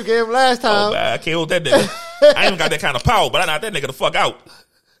sucker punch you gave him last time. Oh, man, I can't hold that nigga. I ain't even got that kind of power, but I knocked that nigga the fuck out.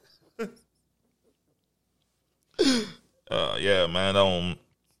 Yeah, man.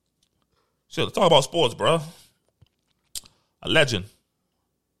 Shit, let's talk about sports, bro. A legend.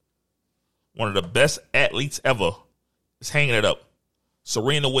 One of the best athletes ever is hanging it up.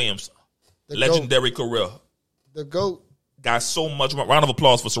 Serena Williams. The legendary career. The GOAT. Got so much. Round of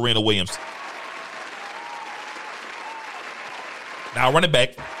applause for Serena Williams. Now run it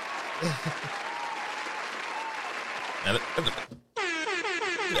back.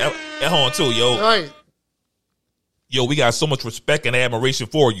 At home too, yo. Right. Yo, we got so much respect and admiration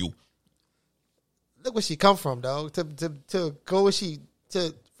for you. Look where she come from, dog. To go where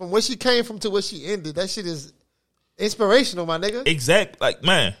from where she came from to where she ended. That shit is inspirational, my nigga. Exact, like,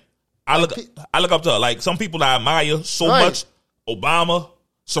 man. I look up to her. Like, some people I admire so much. Obama,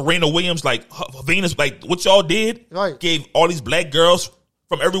 Serena Williams, like Venus, like what y'all did, gave all these black girls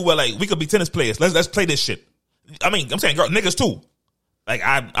from everywhere. Like, we could be tennis players. Let's play this shit. I mean, I'm saying niggas too. Like,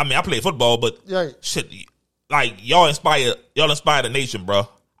 I mean, I play football, but shit, like y'all inspire the nation, bro.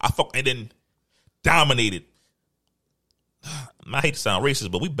 And then dominated. I hate to sound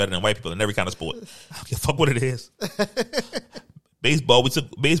racist, but we better than white people in every kind of sport. I don't give a fuck what it is. Baseball,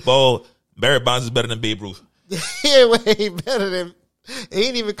 baseball. Barry Bonds is better than Babe Ruth. Yeah, way better than. It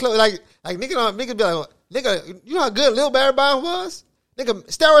ain't even close. Like nigga be like, nigga, you know how good Lil Barry Bonds was? Nigga,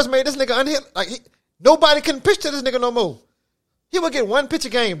 steroids made this nigga unhit. Like nobody can pitch to this nigga no more. He would get 1 pitch a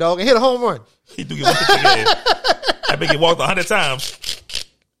game, dog, and hit a home run. He do get 1 pitch a game. That nigga walked 100 times.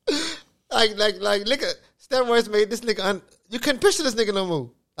 Like nigga, steroids made this nigga you couldn't pitch to this nigga no more.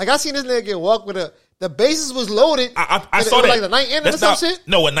 Like I seen this nigga get walked with the bases was loaded. I saw that. Like the 9th inning or some shit.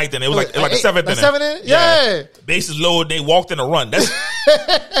 No, a 9th inning. It was like the 7th inning. 7th inning? Yeah. Bases loaded. They walked in a run. That's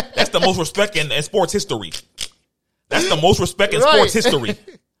the most respect in sports history. That's the most respect in sports history.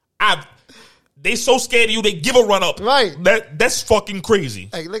 They so scared of you, they give a run up. Right. That's fucking crazy.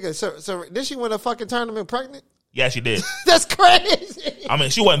 Hey, look at so did she win a fucking tournament pregnant? Yeah, she did. That's crazy. I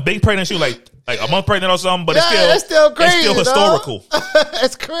mean, she wasn't big pregnant. She was like a month pregnant or something, but it's still crazy. It's still historical.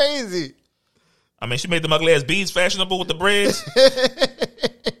 It's crazy. I mean, she made them ugly ass beads fashionable with the braids.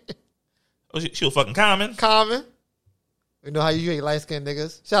 She was fucking Common. We know how you hate light skinned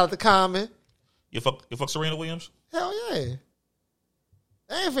niggas. Shout out to Common. You fuck Serena Williams? Hell yeah.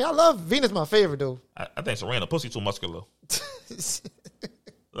 I love Venus. My favorite though. I think Serena pussy too muscular.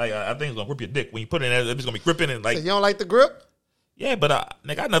 Like I think it's gonna grip your dick when you put it in there. It's gonna be gripping and like. You don't like the grip? Yeah, but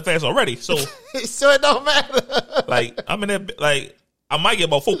nigga, I enough fast already, so it don't matter. Like I'm in there, like I might get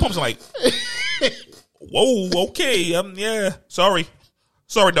about 4 pumps. I'm like, whoa, okay, yeah, sorry,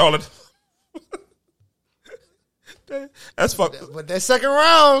 darling. That's fuck. But that second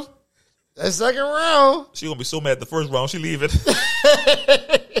round, she gonna be so mad the first round. She leave it.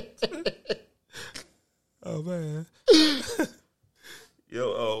 Oh man.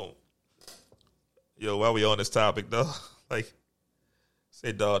 Yo, while we on this topic though, like,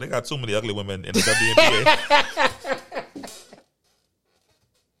 say, dog, they got too many ugly women in the WNBA.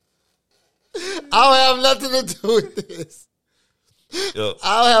 I don't have nothing to do with this. Yo,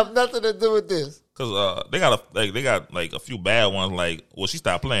 I don't have nothing to do with this. Cause they got a few bad ones. Like, well, she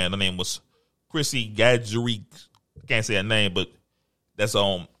stopped playing. Her name was Chrissy Gadjuri. Can't say her name, but that's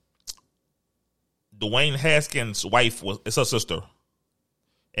Dwayne Haskins' wife it's her sister.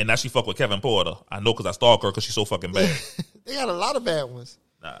 And now she fuck with Kevin Porter. I know because I stalk her because she's so fucking bad. They got a lot of bad ones.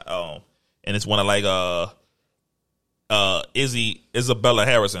 And it's one of like Isabella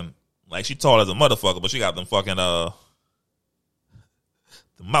Harrison. Like, she tall as a motherfucker, but she got them fucking the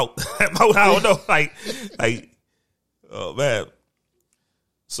mouth. I don't know. Like oh man.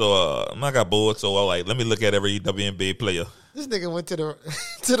 So I got bored. So I like, let me look at every WNBA player. This nigga went to the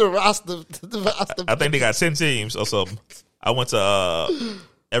roster. I think they got 10 teams or something. I went to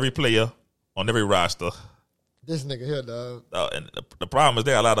every player on every roster. This nigga here, dog. And the problem is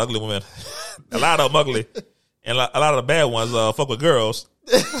there are a lot of ugly women. A lot of them ugly. And a lot of the bad ones fuck with girls.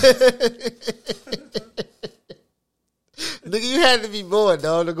 Nigga, you had to be bored,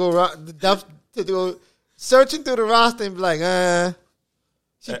 dog, to go searching through the roster and be like,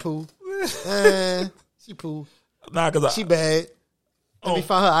 she poo. She poo. Nah, cause she bad. Let me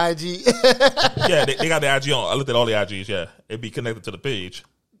find her IG. Yeah, they got the IG on. I looked at all the IGs, yeah. It'd be connected to the page.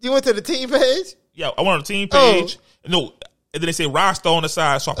 You went to the team page? Yeah, I went on the team page. No, and then they say roster on the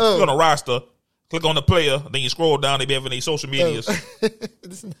side. So I click on the roster, click on the player, then you scroll down, they be having these social medias.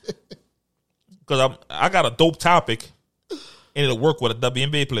 Because I got a dope topic, and it'll work with a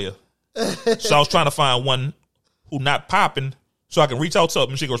WNBA player. So I was trying to find one who not popping, so I can reach out to them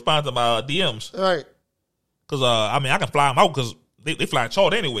and she can respond to my DMs. Right. Because I can fly them out because they fly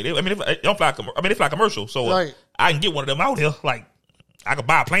charter anyway. They don't fly. They fly commercial, so I can get one of them out here. Like I could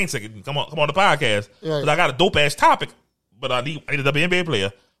buy a plane ticket and come on the podcast. Because I got a dope ass topic, but I need a WNBA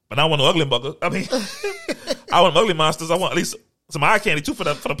player. But I want no ugly buggers. I mean, I want ugly monsters. I want at least some eye candy too for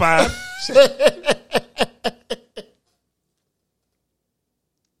the pod.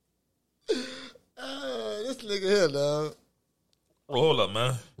 This nigga here, dog. Oh, hold up,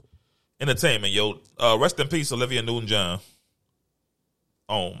 man. Entertainment, yo. Rest in peace, Olivia Newton John.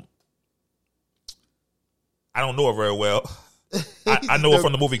 I don't know her very well. I know her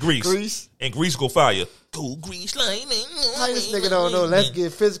from the movie Grease. And Grease go fire. Go Grease like me. How this nigga don't know? Let's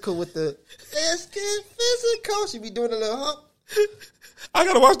get physical with the. Let's get physical. She be doing a little hump. I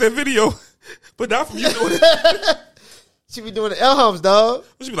gotta watch that video, but not from you doing it. She be doing the L humps, dog.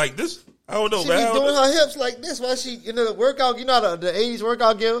 She be like this. I don't know, she man. She be doing her hips like this while she, the workout. You know the 80s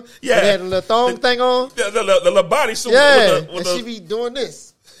workout gear? Yeah. They had a little thong thing on. The little body suit. Yeah. And she be doing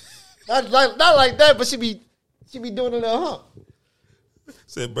this. Not like that, but she be doing a little hump.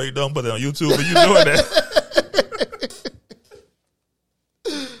 Said, break down, put it on YouTube, and you doing that.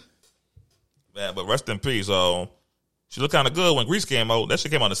 Man, but rest in peace. She looked kind of good when Grease came out. That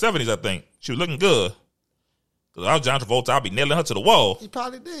shit came out in the 70s, I think. She was looking good. Because I was John Travolta, I'd be nailing her to the wall. He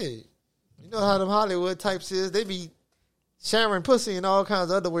probably did. You know how them Hollywood types is. They be sharing pussy and all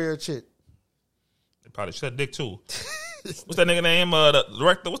kinds of other weird shit. They probably shut dick, too. What's that nigga name? The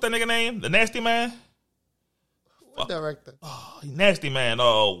director. What's that nigga name? The Nasty Man? What director? Oh, he Nasty Man.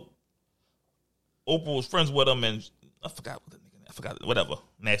 Oprah was friends with him, and I forgot what the nigga. I forgot. Whatever.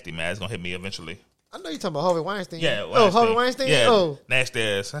 Nasty Man. It's gonna hit me eventually. I know you talking about Harvey Weinstein. Yeah. Weinstein. Oh, Harvey Weinstein. Yeah. Oh, nasty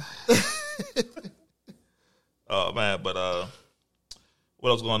ass. Oh man, but what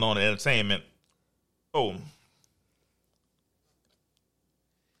else going on in entertainment? Oh,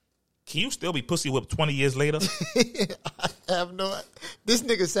 can you still be pussy whipped 20 years later? I have no. This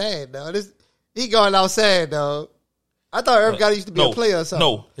nigga sad, dog. He going out sad, dog. I thought Irv Gotti used to be a player or something.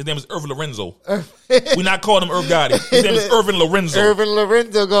 No, his name is Irv Lorenzo. We not calling him Irv Gotti. His name is Irvin Lorenzo. Irvin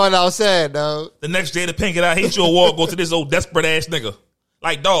Lorenzo going outside, dog. The next day, the Pink It I Hate You award go to this old desperate ass nigga.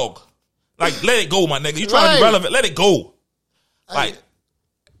 Like, dog. Like, let it go, my nigga. You trying to be relevant. Let it go. Like,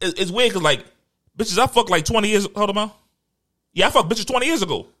 it's weird because, like, bitches, I fucked like 20 years. Hold on, yeah, I fucked bitches 20 years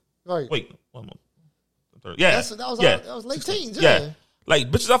ago. Right. Wait. 1 more. Yeah. That was late teens, yeah.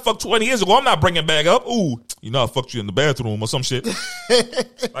 Like, bitches I fucked 20 years ago, I'm not bringing back up. Ooh, I fucked you in the bathroom or some shit.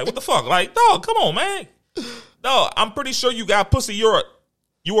 Like, what the fuck? Like, dog, come on, man. Dog, I'm pretty sure you got pussy. You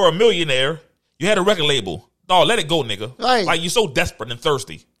were a millionaire. You had a record label. Dog, let it go, nigga. Right. Like, you're so desperate and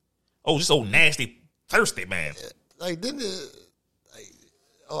thirsty. Oh, just so nasty, thirsty, man. Like,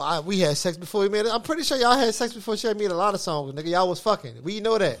 we had sex before we made it. I'm pretty sure y'all had sex before she had made a lot of songs, nigga. Y'all was fucking. We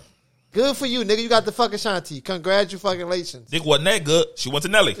know that. Good for you, nigga. You got the fucking Ashanti. Congratulations. Dick wasn't that good. She went to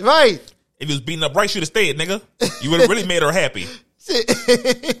Nelly. Right. If he was beating up right, she'd have stayed, nigga. You would have really made her happy. You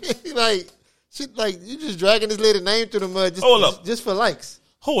just dragging this lady name through the mud just for likes.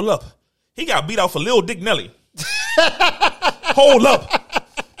 Hold up. He got beat out for Lil Dick Nelly. Hold up.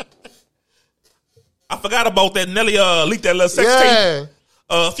 I forgot about that. Nelly leaked that little sex tape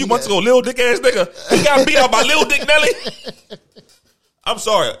a few months ago. Lil Dick ass nigga. He got beat out by Lil Dick Nelly. I'm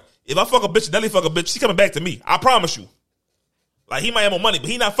sorry. If I fuck a bitch, Nelly fuck a bitch, she coming back to me. I promise you. Like, he might have more money, but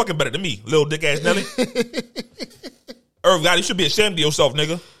he not fucking better than me, little dick ass Nelly. Irv Gotti, you should be ashamed of yourself,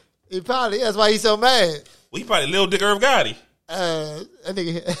 nigga. He probably, that's why he's so mad. Well, he probably little dick Irv Gotti. That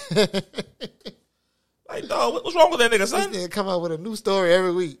nigga. Like, dog, what's wrong with that nigga, son? This nigga come out with a new story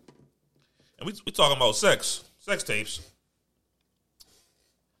every week. And we talking about sex tapes.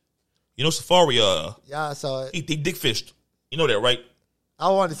 You know, Safaree, yeah, I saw it. He dick fished. You know that, right? I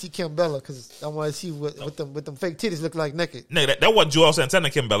wanted to see Kim Bella because I wanted to see what them fake titties look like naked. Nigga, that wasn't Joel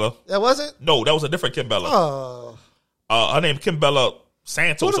Santana Kim Bella. That wasn't? No, that was a different Kim Bella. Oh. Her name Kimbella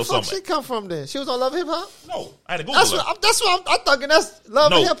Santos Who the or fuck something. she come from then? She was on Love Hip Hop? No, I had to Google her. That's what I'm thinking. That's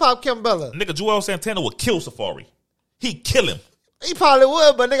Love and Hip Hop Kimbella. Nigga, Joel Santana would kill Safaree. He'd kill him. He probably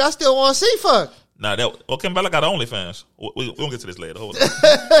would, but nigga, I still want to see fuck. Nah, Kimbella got OnlyFans. We'll get to this later. Hold on.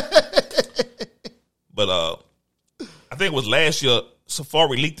 But I think it was last year,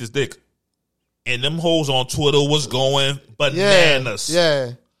 Safaree leaked his dick. And them hoes on Twitter was going bananas.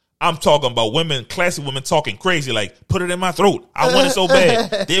 Yeah. I'm talking about women, classy women talking crazy, like, put it in my throat. I want it so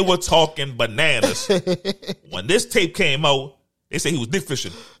bad. They were talking bananas. When this tape came out, they say he was dick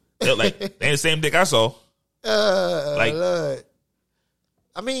fishing. They're like, they ain't the same dick I saw. Lord.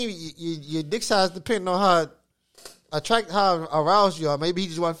 I mean, your dick size depending on how aroused you are. Maybe he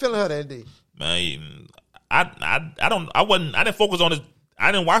just wasn't feeling her that day. Man, I didn't focus on his.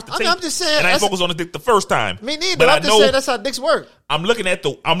 I didn't watch the tape. I'm just saying, and I didn't focus on the dick the first time. Me neither. But I'm just saying that's how dicks work. I'm looking at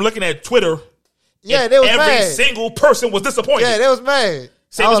Twitter. Yeah, they was every mad. single person was disappointed. Yeah, they was mad.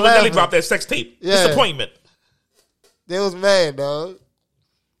 Same as when Nelly dropped that sex tape. Yeah. Disappointment. They was mad, dog.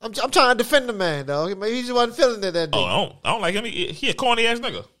 I'm trying to defend the man, dog. Maybe he just wasn't feeling it that day. Oh, I don't like him. He a corny ass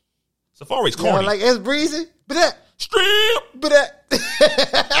nigga. Safaree's You know, corny. like S Breezy, but that. Strip. But that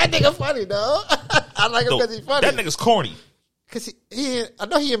nigga funny, dog. I like him because he's funny. That nigga's corny. Cause I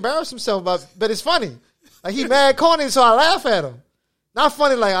know he embarrassed himself, but it's funny. Like he mad corny, so I laugh at him. Not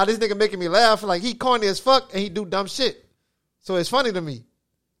funny like, this nigga making me laugh. Like he corny as fuck and he do dumb shit. So it's funny to me.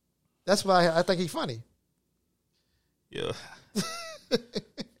 That's why I think he's funny. Yeah.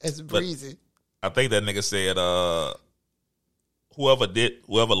 It's Breezy. I think that nigga said,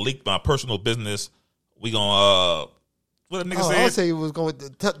 whoever leaked my personal business, we gonna what the nigga said? I would say he was going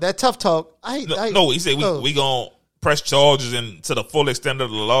with that tough talk. No, he said we gonna press charges and to the full extent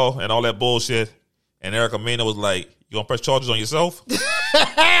of the law and all that bullshit. And Erica Mena was like, "You gonna press charges on yourself?"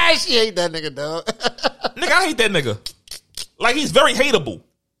 She hate that nigga, dog. Nigga, I hate that nigga. Like he's very hateable.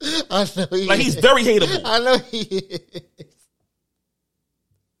 I know he's very hateable. I know he is.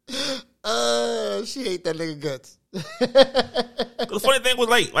 She hate that nigga guts. The funny thing was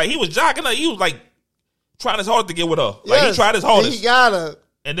like he was jocking her. He was like trying his hard to get with her. Like Yes, he tried his hardest. He got her.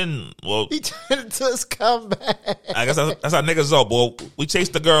 And then, he turned into his comeback. I guess that's how niggas are, boy. We chase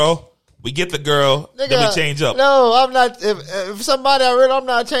the girl, we get the girl, nigga, then we change up. No, I'm not. If somebody I'm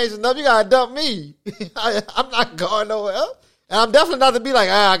not changing up, you gotta dump me. I'm not going nowhere. And I'm definitely not to be like,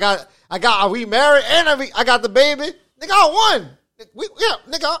 are we married? And I got the baby. Nigga, I won.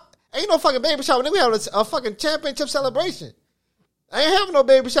 Nigga, ain't no fucking baby shower. Nigga, we have a fucking championship celebration. I ain't having no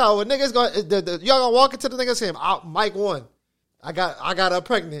baby shower. Niggas y'all gonna walk into the nigga saying, Mike won. I got her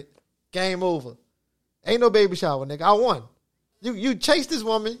pregnant. Game over. Ain't no baby shower, nigga. I won. You chased this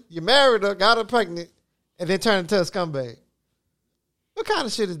woman, you married her, got her pregnant, and then turned into a scumbag. What kind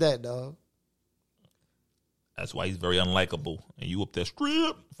of shit is that, dog? That's why he's very unlikable. And you up there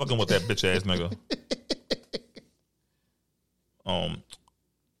strip fucking with that bitch ass nigga.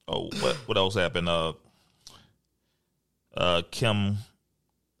 What else happened? Kim,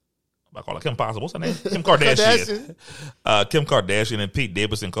 I call her Kim Possible. What's her name? Kim Kardashian. Kim Kardashian and Pete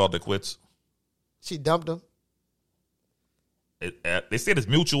Davidson called it quits. She dumped him. They said it's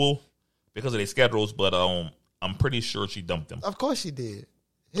mutual because of their schedules, but I'm pretty sure she dumped him. Of course she did.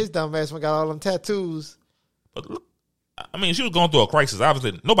 His dumb ass got all them tattoos. But look, I mean, she was going through a crisis.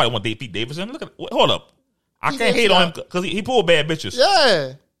 Obviously, nobody want to date Pete Davidson. Look at hold up. I can't hate on him because he pulled bad bitches.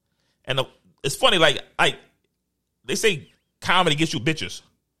 Yeah. And it's funny, like they say comedy gets you bitches,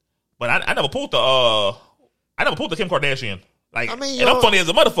 but I never pulled the Kim Kardashian. Like, I mean, and I'm funny as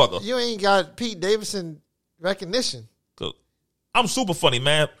a motherfucker. You ain't got Pete Davidson recognition. I'm super funny,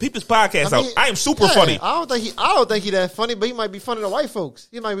 man. Peep this podcast out. I am super funny. I don't think he that funny, but he might be funny to white folks.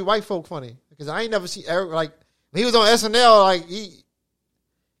 He might be white folk funny because I ain't never seen Eric like when he was on SNL. Like he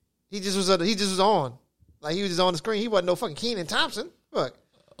just was on. Like he was just on the screen. He wasn't no fucking Kenan Thompson. Fuck.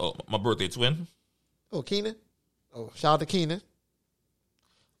 Oh, my birthday twin. Oh, Kenan. Oh, shout out to Kenan.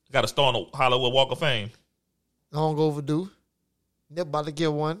 Got a star on the Hollywood Walk of Fame. Long overdue. Nip about to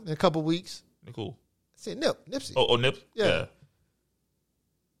get one in a couple weeks. Cool. I said Nipsey. Oh, Nip. Yeah.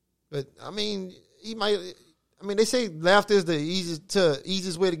 But I mean, he might. I mean, they say laughter is the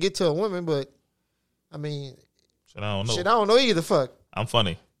easiest way to get to a woman, but I mean, shit, I don't know. I don't know either. Fuck. I'm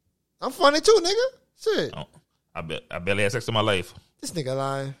funny. I'm funny too, nigga. Shit. I barely had sex in my life. This nigga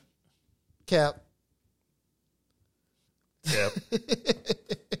lying. Cap.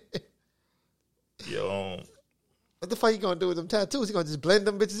 Yo. What the fuck you gonna do with them tattoos? He gonna just blend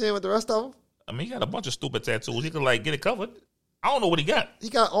them bitches in with the rest of them? I mean, he got a bunch of stupid tattoos. He could like get it covered. I don't know what he got. He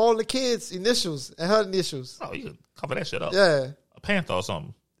got all the kids' initials and her initials. Oh, you can cover that shit up. Yeah. A panther or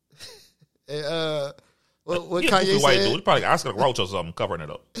something. And, What He a Kanye goofy white said? dude. He probably got Oscar Roach or something covering it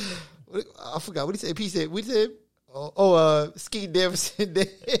up. I forgot what he said. He said, Skeet Davidson.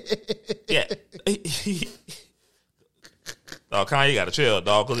 Yeah. Dog, Kanye got to chill,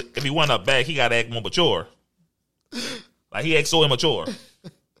 dog. Because if he went up back, he got to act more mature. Like, he acts so immature.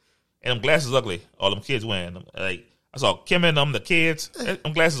 And them glasses ugly. All them kids wearing them. Like, I saw Kim and them, the kids.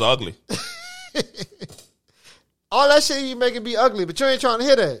 Them glasses are ugly. All that shit you make it be ugly, but you ain't trying to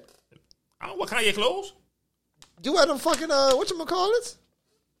hear that. I don't know what Kanye clothes. You wear them fucking, whatchamacallits?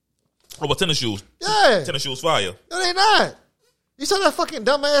 Oh, what tennis shoes? Yeah. Tennis shoes fire. No, they not. You saw that fucking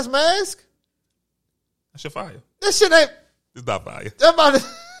dumbass mask? That shit fire. That shit ain't. It's not fire. That about it.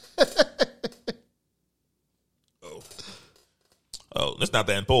 Oh, that's not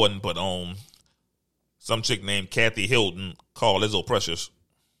that important, but some chick named Kathy Hilton called Lizzo precious.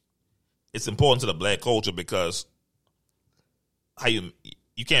 It's important to the black culture because how you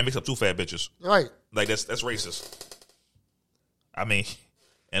can't mix up two fat bitches. Right. Like that's racist. I mean,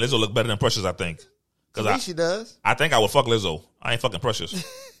 and Lizzo look better than Precious, I think. Because she does. I think I would fuck Lizzo. I ain't fucking Precious.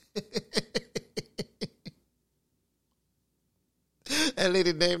 That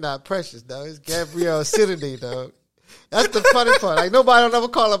lady name not Precious, though. It's Gabrielle Sidney, dog. That's the funny part. Like, nobody don't ever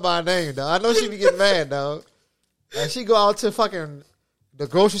call her by her name, dog. I know she be getting mad, dog. Like, she go out to fucking the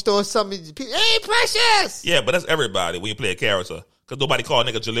grocery store or something. Hey, Precious! Yeah, but that's everybody when you play a character. Because nobody call a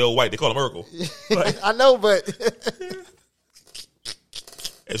nigga Jaleel White. They call him Urkel. Like, I know, but...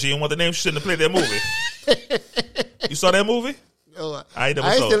 if she didn't want the name, she shouldn't have played that movie. You saw that movie? No, I ain't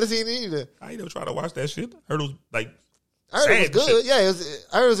still seen it either. I ain't never tried to watch that shit. Heard it was like... I heard it was good. Shit. Yeah,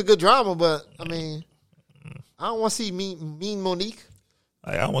 I heard it was a good drama, but, I mean... I don't want to see mean Monique.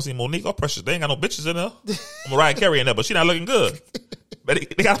 I don't want to see Monique or Precious. They ain't got no bitches in there. Mariah Carey in there, but she not looking good. But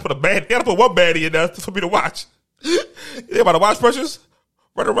they got to put one baddie in there for me to watch. They about to watch Precious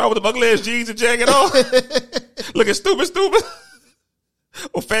running around with the ugly ass jeans and jacket on, looking stupid.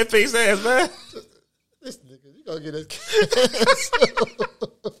 Or fat face ass man. This nigga, you gonna get us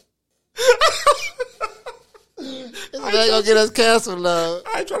This man gonna get us canceled, love.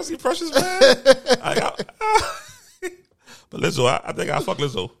 I ain't trying to see Precious, man. But Lizzo, I think I'll fuck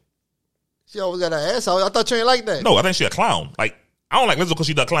Lizzo. She always got her ass out. I thought you ain't like that. No, I think she a clown. Like, I don't like Lizzo because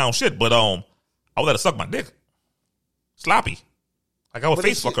she does clown shit, but I would let her suck my dick. Sloppy. Like, I would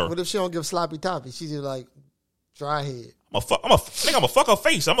face fuck her. What if she don't give sloppy toppy? She's just like dry head. I'm gonna fuck her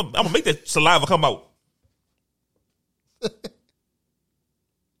face. I'm gonna make that saliva come out. What?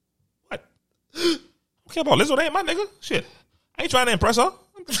 I don't care about Lizzo. That ain't my nigga. Shit. I ain't trying to impress her.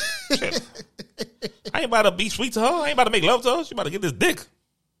 Shit. I ain't about to be sweet to her. I ain't about to make love to her. She about to get this dick.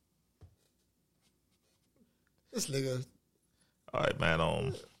 This nigga. All right,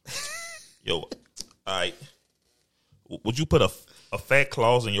 man. Yo, all right. Would you put a fat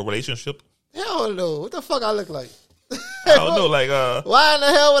clause in your relationship? Hell no. What the fuck I look like? I don't know, like why in the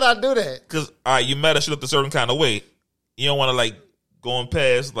hell would I do that? Because all right, you met her, she looked a certain kind of way. You don't want to like going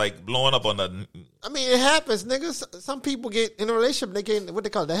past like blowing up on the. I mean, it happens, niggas. Some people get in a relationship, they get what they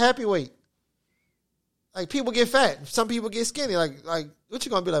call it, the happy weight. Like people get fat, some people get skinny. Like what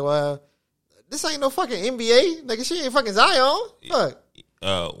you gonna be like? Well, this ain't no fucking NBA. Like she ain't fucking Zion. Fuck.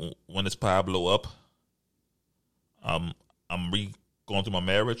 When this pie blow up, I'm going through my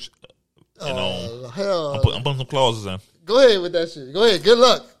marriage. And hell. I'm putting some clauses in. Go ahead with that shit. Go ahead. Good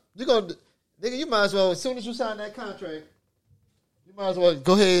luck. Nigga, you might as well, as soon as you sign that contract, you might as well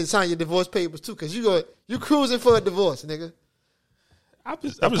go ahead and sign your divorce papers too, because you cruising for a divorce, nigga.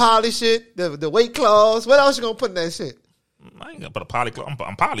 The poly shit, the weight clause. What else you gonna put in that shit? I ain't gonna put a poly clause.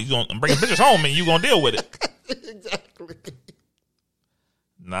 I'm poly. I'm bringing bitches home and you gonna deal with it. Exactly.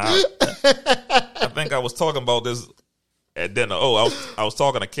 Nah. I think I was talking about this at dinner. I was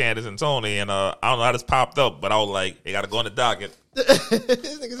talking to Candace and Tony, and I don't know how this popped up, but I was like, they got to go on the docket. This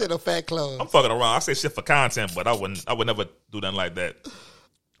nigga said no fat clothes. I'm fucking around. I say shit for content, but I would never do nothing like that.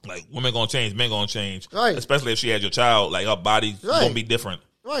 Like, women gonna change, men gonna change. Right. Especially if she had your child, like her body gonna be different.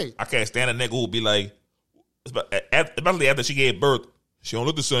 Right. I can't stand a nigga who be like, especially after she gave birth, she don't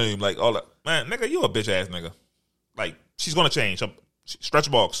look the same. Like, all that. Man, nigga, you a bitch ass nigga. Like, she's gonna change. Stretch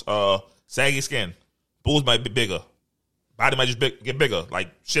marks, saggy skin, boobs might be bigger. Body might just get bigger. Like,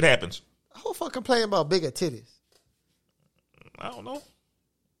 shit happens. Who fuck complain about bigger titties? I don't know.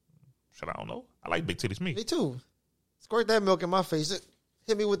 Shit, I don't know. I like big titties, me. Me too. Squirt that milk in my face.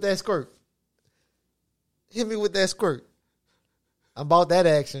 Hit me with that squirt. Hit me with that squirt. I'm about that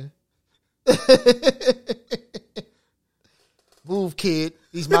action. Move, kid.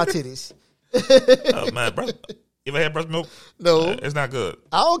 These my titties. Oh, man, bro. You ever had breast milk? No. It's not good.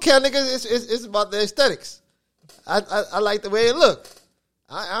 I don't care, nigga. It's about the aesthetics. I like the way it look.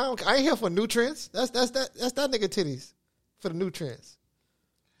 I ain't here for nutrients. That's that nigga titties for the nutrients.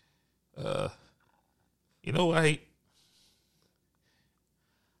 You know what I hate?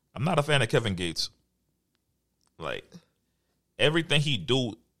 I'm not a fan of Kevin Gates. Like, everything he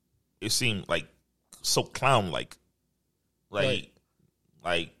do, it seemed like so clown like. Like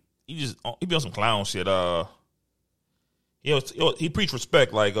he be on some clown shit. He preached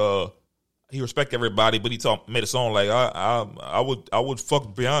respect, like he respect everybody, but he made a song like I would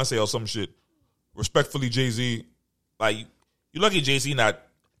fuck Beyonce or some shit. Respectfully, Jay-Z. Like, you lucky Jay-Z not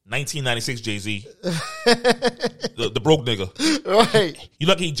 1996 Jay-Z. the broke nigga. Right. You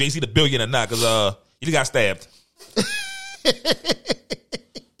lucky Jay-Z the billionaire not, because he got stabbed.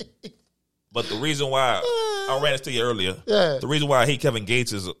 But the reason why I ran this to you earlier, the reason why I hate Kevin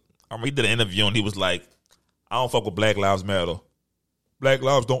Gates is he did an interview and he was like, I don't fuck with Black Lives Matter. Black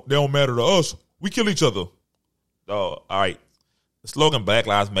lives don't matter to us. We kill each other. Oh, all right. The slogan Black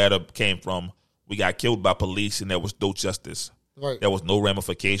Lives Matter came from, we got killed by police and there was no justice. Right. There was no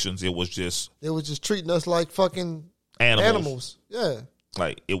ramifications. It was just treating us like fucking animals. Yeah.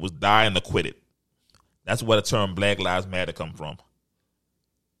 Like, it was die and acquitted. That's where the term Black Lives Matter come from.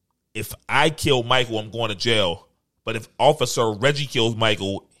 If I kill Michael, I'm going to jail. But if Officer Reggie kills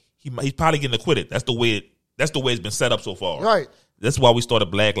Michael, he's probably getting acquitted. That's the way it's been set up so far. Right. That's why we started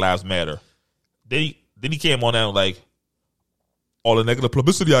Black Lives Matter. Then he came on out like, all the negative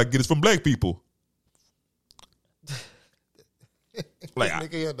publicity I get is from black people. Like,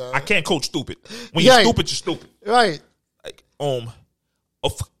 I can't coach stupid. When you're stupid, you're stupid. Right. Like,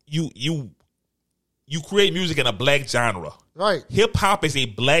 you create music in a black genre. Right. Hip hop is a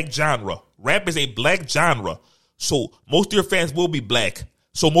black genre. Rap is a black genre. So most of your fans will be black.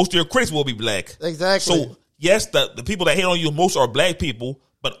 So most of your critics will be black. Exactly. So yes, the people that hate on you most are black people,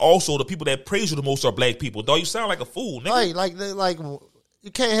 but also the people that praise you the most are black people. Dog, you sound like a fool, nigga. Right. Like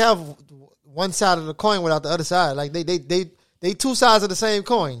you can't have one side of the coin without the other side. Like they two sides of the same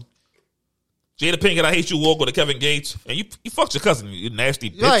coin. Jada Pinkett, I hate you. Walk with to Kevin Gates, and you fucked your cousin, you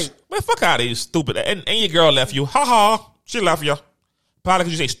nasty bitch. Right. Man, fuck out of here, stupid. And your girl left you. Ha ha. She left you. Probably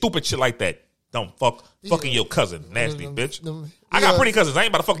because you say stupid shit like that. Don't fucking your cousin, nasty bitch. I got pretty cousins. I ain't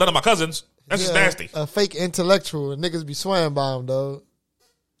about to fuck none of my cousins. That's just nasty. A fake intellectual, and niggas be swearing by him, dog.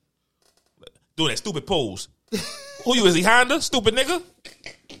 Doing that stupid pose. Who you is, he Honda? Stupid nigga.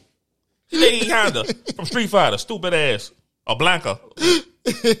 He Honda from Street Fighter. Stupid ass. Or Blanca.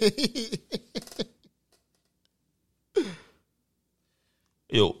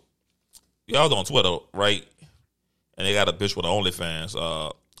 Yo, y'all on Twitter, right? And they got a bitch with an OnlyFans.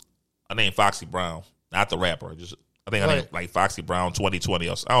 Her name Foxy Brown, not the rapper. I think her name like Foxy Brown 2020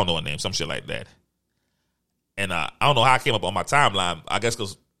 or I don't know her name, some shit like that. And I don't know how I came up on my timeline. I guess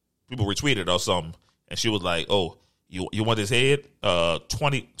because people retweeted or something, and she was like, "Oh, you want this head?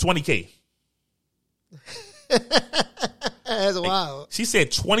 20K." That's wild. She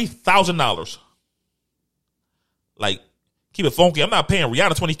said $20,000. Like, keep it funky. I'm not paying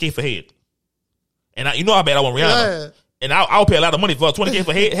Rihanna $20K for head. And you know how bad I want Rihanna. Yeah. And I'll pay a lot of money for $20K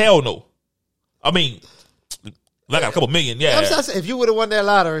for head. Hell no. I mean, I got a couple million. Yeah. If you would have won that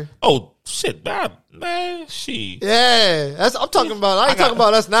lottery. Oh shit, man, she. Yeah, I'm talking about. I ain't talking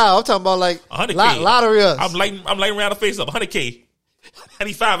about us now. I'm talking about like 100K. Lottery us. I'm lighting around the face up. 100K. I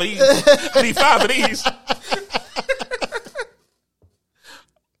need 5 of these. I need 5 of these.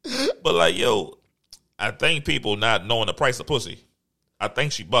 But like, yo, I think people not knowing the price of pussy. I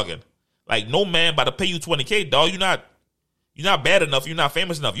think she bugging. Like, no man about to pay you $20K, dog. You're not bad enough. You're not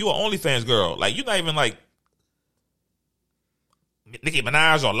famous enough. You an OnlyFans girl. Like, you're not even like Nicki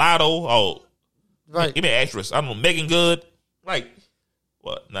Minaj or Lotto or give me an actress. I don't know, Megan Good. Like,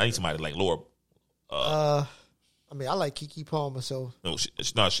 what? Nah, I need somebody like Laura. I mean, I like Keke Palmer, so no,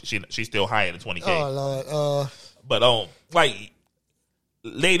 she's still higher than $20K. Oh Lord. But like,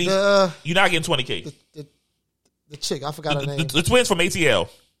 lady, you're not getting $20K. The chick, I forgot her name. The twins from ATL.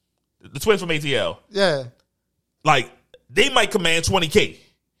 The twins from ATL. Yeah. Like, they might command $20K.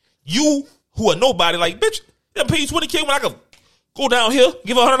 You, who are nobody, like, bitch, they'll pay you $20K when I can go down here,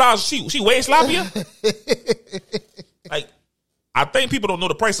 give her $100. She way sloppier. Like, I think people don't know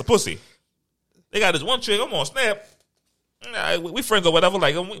the price of pussy. They got this one chick, I'm on Snap. We friends or whatever.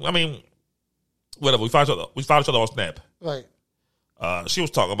 Like, I mean, whatever. We found each other on Snap. Right. She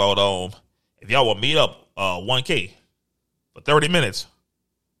was talking about if y'all will meet up $1K for 30 minutes.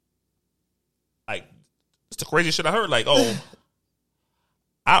 Like, it's the craziest shit I heard. Like,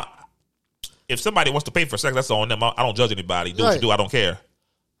 if somebody wants to pay for sex, that's on them. I don't judge anybody. Do what you do. I don't care.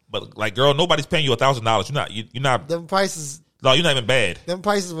 But like, girl, nobody's paying you $1,000. You're not. Them prices. No, you're not even bad. Them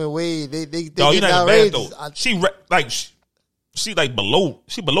prices were way. They no, you're not even bad though. she like below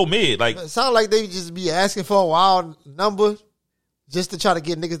mid. Like It sound like they just be asking for a wild number just to try to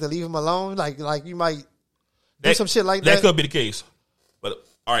get niggas to leave him alone. Like you might do some shit like that. That could be the case. But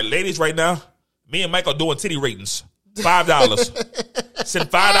all right, ladies, right now, me and Mike are doing titty ratings. $5. Send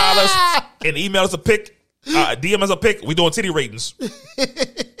 $5 and email us a pic. DM us a pic. We doing titty ratings.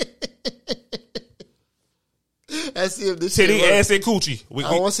 Let's see if this Titty, shit work. ass, and coochie.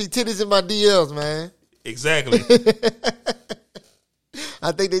 I want to see titties in my DMs, man. Exactly.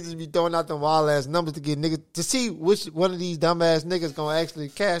 I think they just be throwing out them wild ass numbers to get niggas to see which one of these dumb ass niggas gonna actually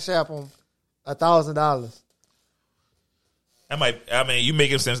cash app them $1,000. I mean, you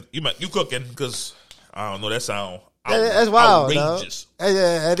making sense. You cooking because I don't know. That sound That's wild, outrageous.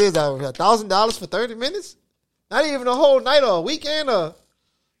 It is $1,000 for 30 minutes. Not even a whole night or a weekend. Or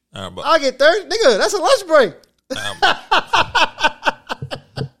I'll get 30, nigga. That's a lunch break.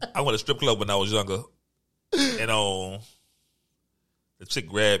 I went to strip club when I was younger, and the chick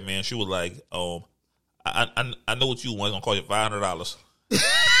grabbed me and she was like, I know what you want. I'm gonna call you $500.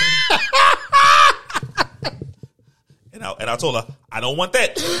 and I told her I don't want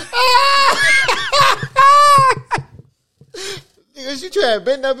that. Nigga, you tried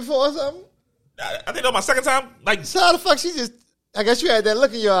been there before or something? I think that was my second time. Like, So how the fuck she just? I guess you had that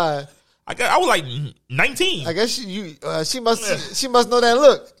look in your eye. I was like 19. I guess she must know that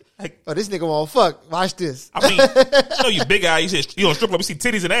look. Oh, this nigga won't fuck. Watch this. I mean, you big guy. You said you on strip club. You see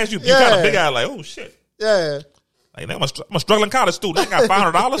titties and ass. You kind of big guy. Like, oh shit. Yeah. Like, I'm a struggling college student. I got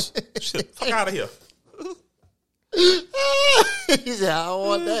 $500. Shit, fuck out of here. He said, I don't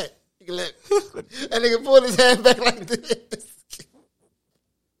want that. That nigga pulled his hand back like this.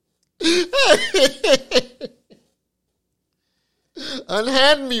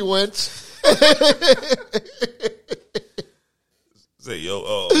 Unhand me wench. Say,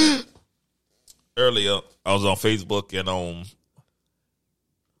 yo, earlier I was on Facebook and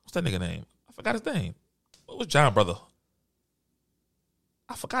what's that nigga name? I forgot his name. What was John brother?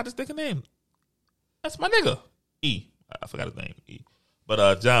 I forgot his nigga name. That's my nigga. E. I forgot his name. E.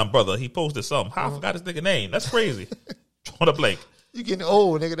 But John brother, he posted something. How I forgot his nigga name. That's crazy. Drawing a blank. You getting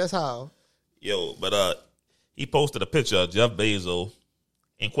old, nigga. That's how. Yo, but he posted a picture of Jeff Bezos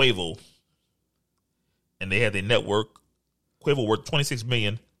and Quavo, and they had their network. Quavo worth $26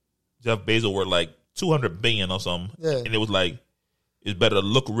 million. Jeff Bezos worth like $200 billion or something. Yeah. And it was like, it's better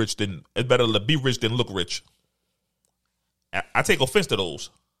to be rich than look rich. I take offense to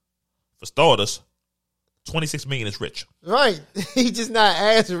those. For starters, $26 million is rich. Right. He just not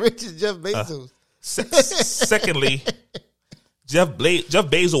as rich as Jeff Bezos. Secondly, Jeff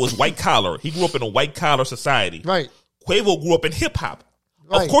Bezos is white collar. He grew up in a white collar society. Right. Quavo grew up in hip hop.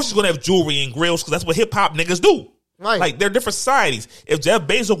 Right. Of course, he's gonna have jewelry and grills because that's what hip hop niggas do. Right. Like, they're different societies. If Jeff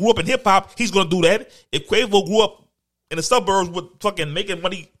Bezos grew up in hip hop, he's gonna do that. If Quavo grew up in the suburbs with fucking making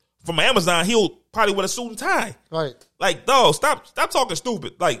money from Amazon, he'll probably wear a suit and tie. Right. Like, dog, stop talking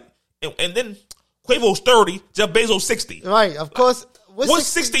stupid. Like, and then Quavo's 30, Jeff Bezos 60. Right. Of course.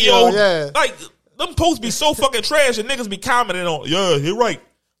 What's 60-year-old? Yeah. Like, them posts be so fucking trash and niggas be commenting on, yeah, you're right.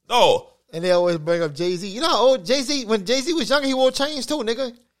 No. And they always bring up Jay-Z. You know how old Jay-Z, when Jay-Z was younger, he wore chains too,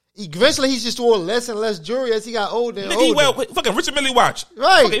 nigga. Eventually, he just wore less and less jewelry as he got older and Nigga, he older. wear fucking Richard Mille watch.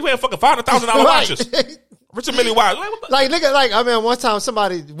 Right. He wear fucking $500,000 watches. Richard Mille watch. Like, nigga, like, I mean, one time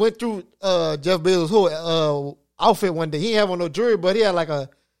somebody went through Jeff Bezos' whole outfit one day. He didn't have on no jewelry, but he had like a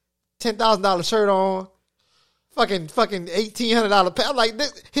 $10,000 shirt on. Fucking $1,800 pants. Like,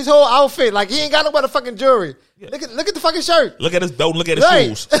 his whole outfit, like, he ain't got no wear the fucking jewelry. Yeah. Look at the fucking shirt. Look at his belt. Look at his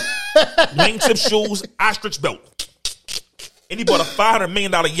shoes. Wingtip shoes, ostrich belt. And he bought a $500 million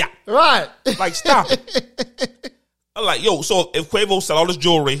yacht. Right. Like, stop it. I'm like, yo, so if Quavo sell all his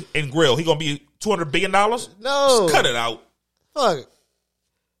jewelry and grill, he gonna be $200 billion? No. Just cut it out. Fuck.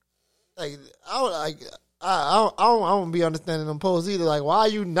 Like, I don't be understanding them posts either. Like, why are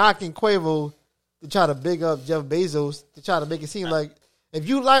you knocking Quavo to try to big up Jeff Bezos, to try to make it seem like if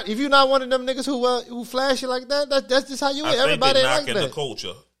you not one of them niggas who flashy like that, that's just how you is. Everybody think like they're that. knocking the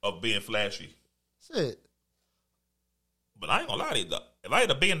culture of being flashy. Shit. But I ain't gonna lie to you. If I had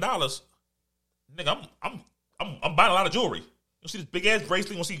 $1 billion, nigga, I'm buying a lot of jewelry. You see this big ass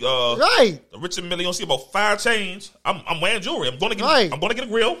bracelet? You see right. The Richard Mille? You see about 5 chains? I'm wearing jewelry. I'm gonna get a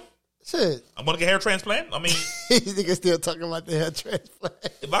grill. Shit. I'm gonna get hair transplant. I mean, these niggas still talking about the hair transplant.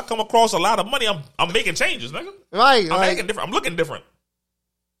 If I come across a lot of money, I'm making changes, nigga. Right. I'm making different. I'm looking different.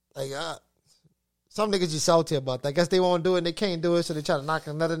 Like some niggas just salty about that. I guess they won't do it and they can't do it, so they try to knock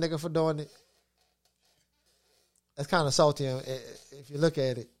another nigga for doing it. That's kind of salty if you look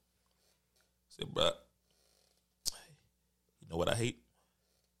at it. Say, bro, you know what I hate?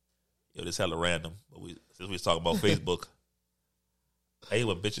 Yo, this hella random. But since we was talking about Facebook, I hate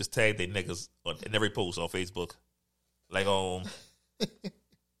when bitches tag they niggas in every post on Facebook. Like, oh,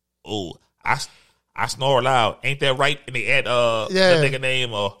 I snore loud. Ain't that right? And they add the nigga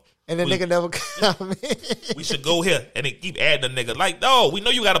name or. And the nigga never come in. We should go here. And they keep adding the nigga. Like, no, we know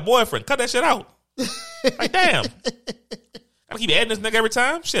you got a boyfriend. Cut that shit out. Like, damn. I keep adding this nigga every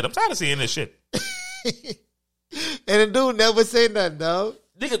time. Shit, I'm tired of seeing this shit. And the dude never say nothing, dog.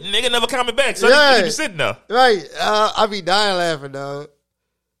 Nigga never comment back. So he be sitting there. Right. I be dying laughing, dog.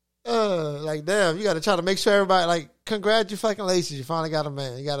 Like, damn, you got to try to make sure everybody, like, congratulations, you finally got a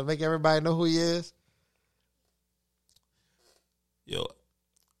man. You got to make everybody know who he is. Yo,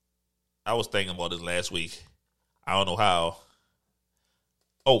 I was thinking about this last week. I don't know how.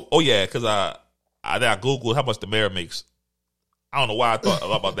 Oh yeah, because I Googled how much the mayor makes. I don't know why I thought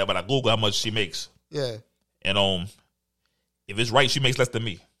about that, but I Googled how much she makes. Yeah. And if it's right, she makes less than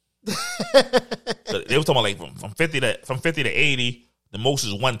me. They were talking about like from 50 to 80, the most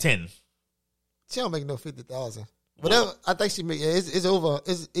is 110. She don't make no 50,000. Whatever, I think she make it's over.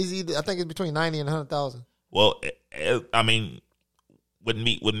 It's either I think it's between 90 and 100,000. Well, I mean, with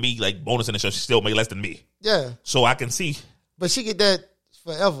me like bonus in the show, she still make less than me. Yeah. So I can see. But she get that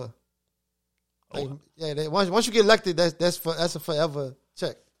forever. Like, once you get elected, that's a forever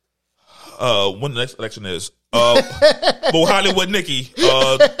check. When the next election is? For Hollywood Nicky,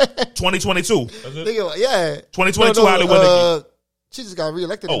 2022. Yeah. 2022 Hollywood Nicky. She just got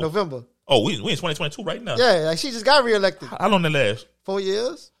reelected in November. Oh, we in 2022 right now. Yeah, like she just got reelected. How long that last? 4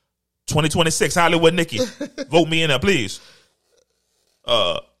 years. 2026 Hollywood Nicky. Vote me in there, please.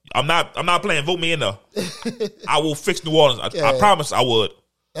 I'm not playing. Vote me in there. I will fix New Orleans. I promise I would.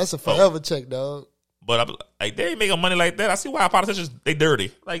 That's a forever check, dog. But I'm like, they ain't making money like that. I see why politicians they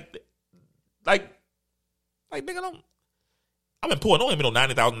dirty. Like nigga, I'm important. Don't give me no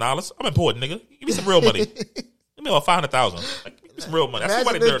 $90,000. I'm important, nigga. Give me some real money. Give me about $500,000. Like, give me some real money. I see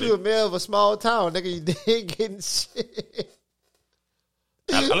why they dirty. You a mayor of a small town, nigga. You ain't getting shit.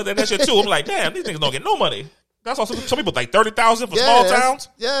 I looked at that shit too. I'm like, damn, these niggas don't get no money. That's why some people like 30,000 for small towns.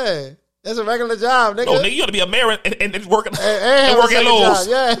 Yeah, that's a regular job, nigga. No, nigga, you ought to be a mayor and working and working at Lowe's.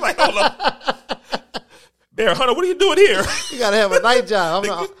 Yeah, like, hold up. Mayor Hunter, what are you doing here? You gotta have a night job.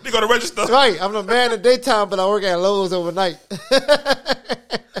 You gotta register. Right, I'm the man in the daytime, but I work at Lowe's overnight.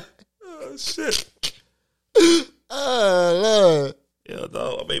 Oh, shit. Oh, Lord. Yeah,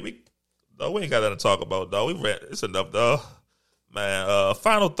 dog, baby. Dog, we ain't got nothing to talk about, dog. It's enough, dog. Man,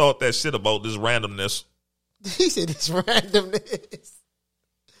 final thought that shit about this randomness. He said this randomness.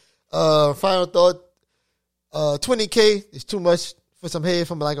 Final thought, 20K is too much for some head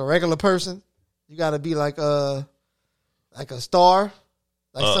from like a regular person. You gotta be like a star.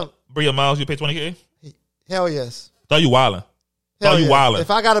 Like Bria Miles, you pay 20K? Hell yes. Dog, you wildin'. Dog, you wildin'.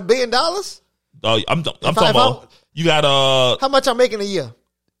 If I got $1 billion, dog, I'm talking about you got how much I'm making a year?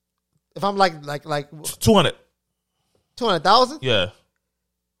 If I'm like 200. 200,000? Yeah.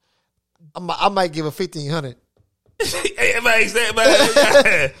 I might give a 1,500. Hey,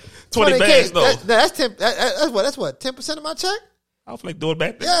 man, 20 bags though. That's 10. That's what 10% of my check. I was like doing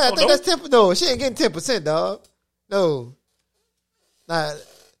back then. Yeah, I think that's 10%. No, she ain't getting 10%, dog. No,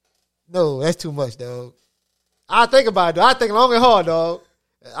 that's too much, dog. I think about it, though. I think long and hard, dog.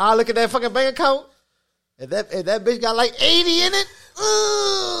 I look at that fucking bank account. If that bitch got like 80 in it,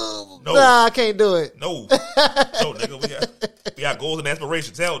 no. Nah, I can't do it. No, nigga, we got goals and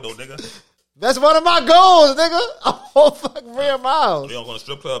aspirations. Hell no, nigga. That's one of my goals, nigga. I want fucking Bria Miles. We don't go to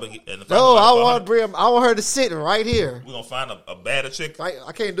strip club and no, I want Bria. I want her to sit right here. We gonna find a badder chick.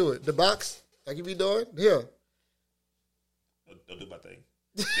 I can't do it. The box, like you be doing here. Don't do my thing.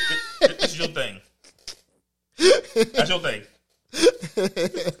 This is your thing. That's your thing.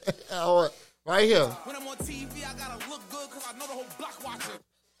 Right here. When I'm on TV, I gotta look good because I know the whole block watching.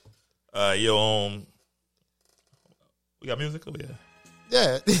 We got music over here.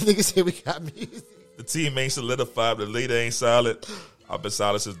 Yeah, these niggas say we got music. The team ain't solidified. The leader ain't solid. I've been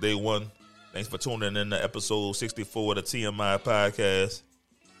solid since day one. Thanks for tuning in to episode 64 of the TMI podcast.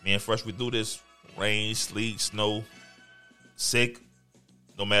 Me and Fresh, we do this. Rain, sleet, snow, sick.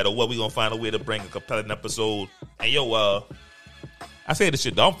 No matter what, we gonna find a way to bring a compelling episode. And yo, I say this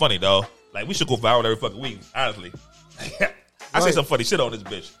shit, though. I'm funny, dog. Like, we should go viral every fucking week, honestly. I say some funny shit on this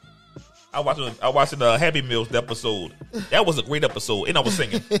bitch. I watching the Happy Meals episode. That was a great episode, and I was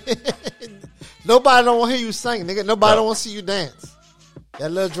singing. Nobody don't want to hear you sing, nigga. Nobody don't want to see you dance.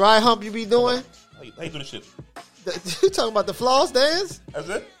 That little dry hump you be doing. How you do this shit? You talking about the floss dance? That's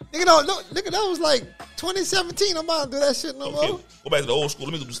it? Nigga, no, nigga, that was like 2017. I'm about to do that shit no more. Go back to the old school.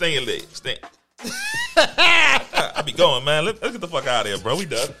 Let me do some staying leg. I be going, man. Let's get the fuck out of here, bro. We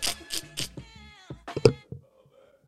done.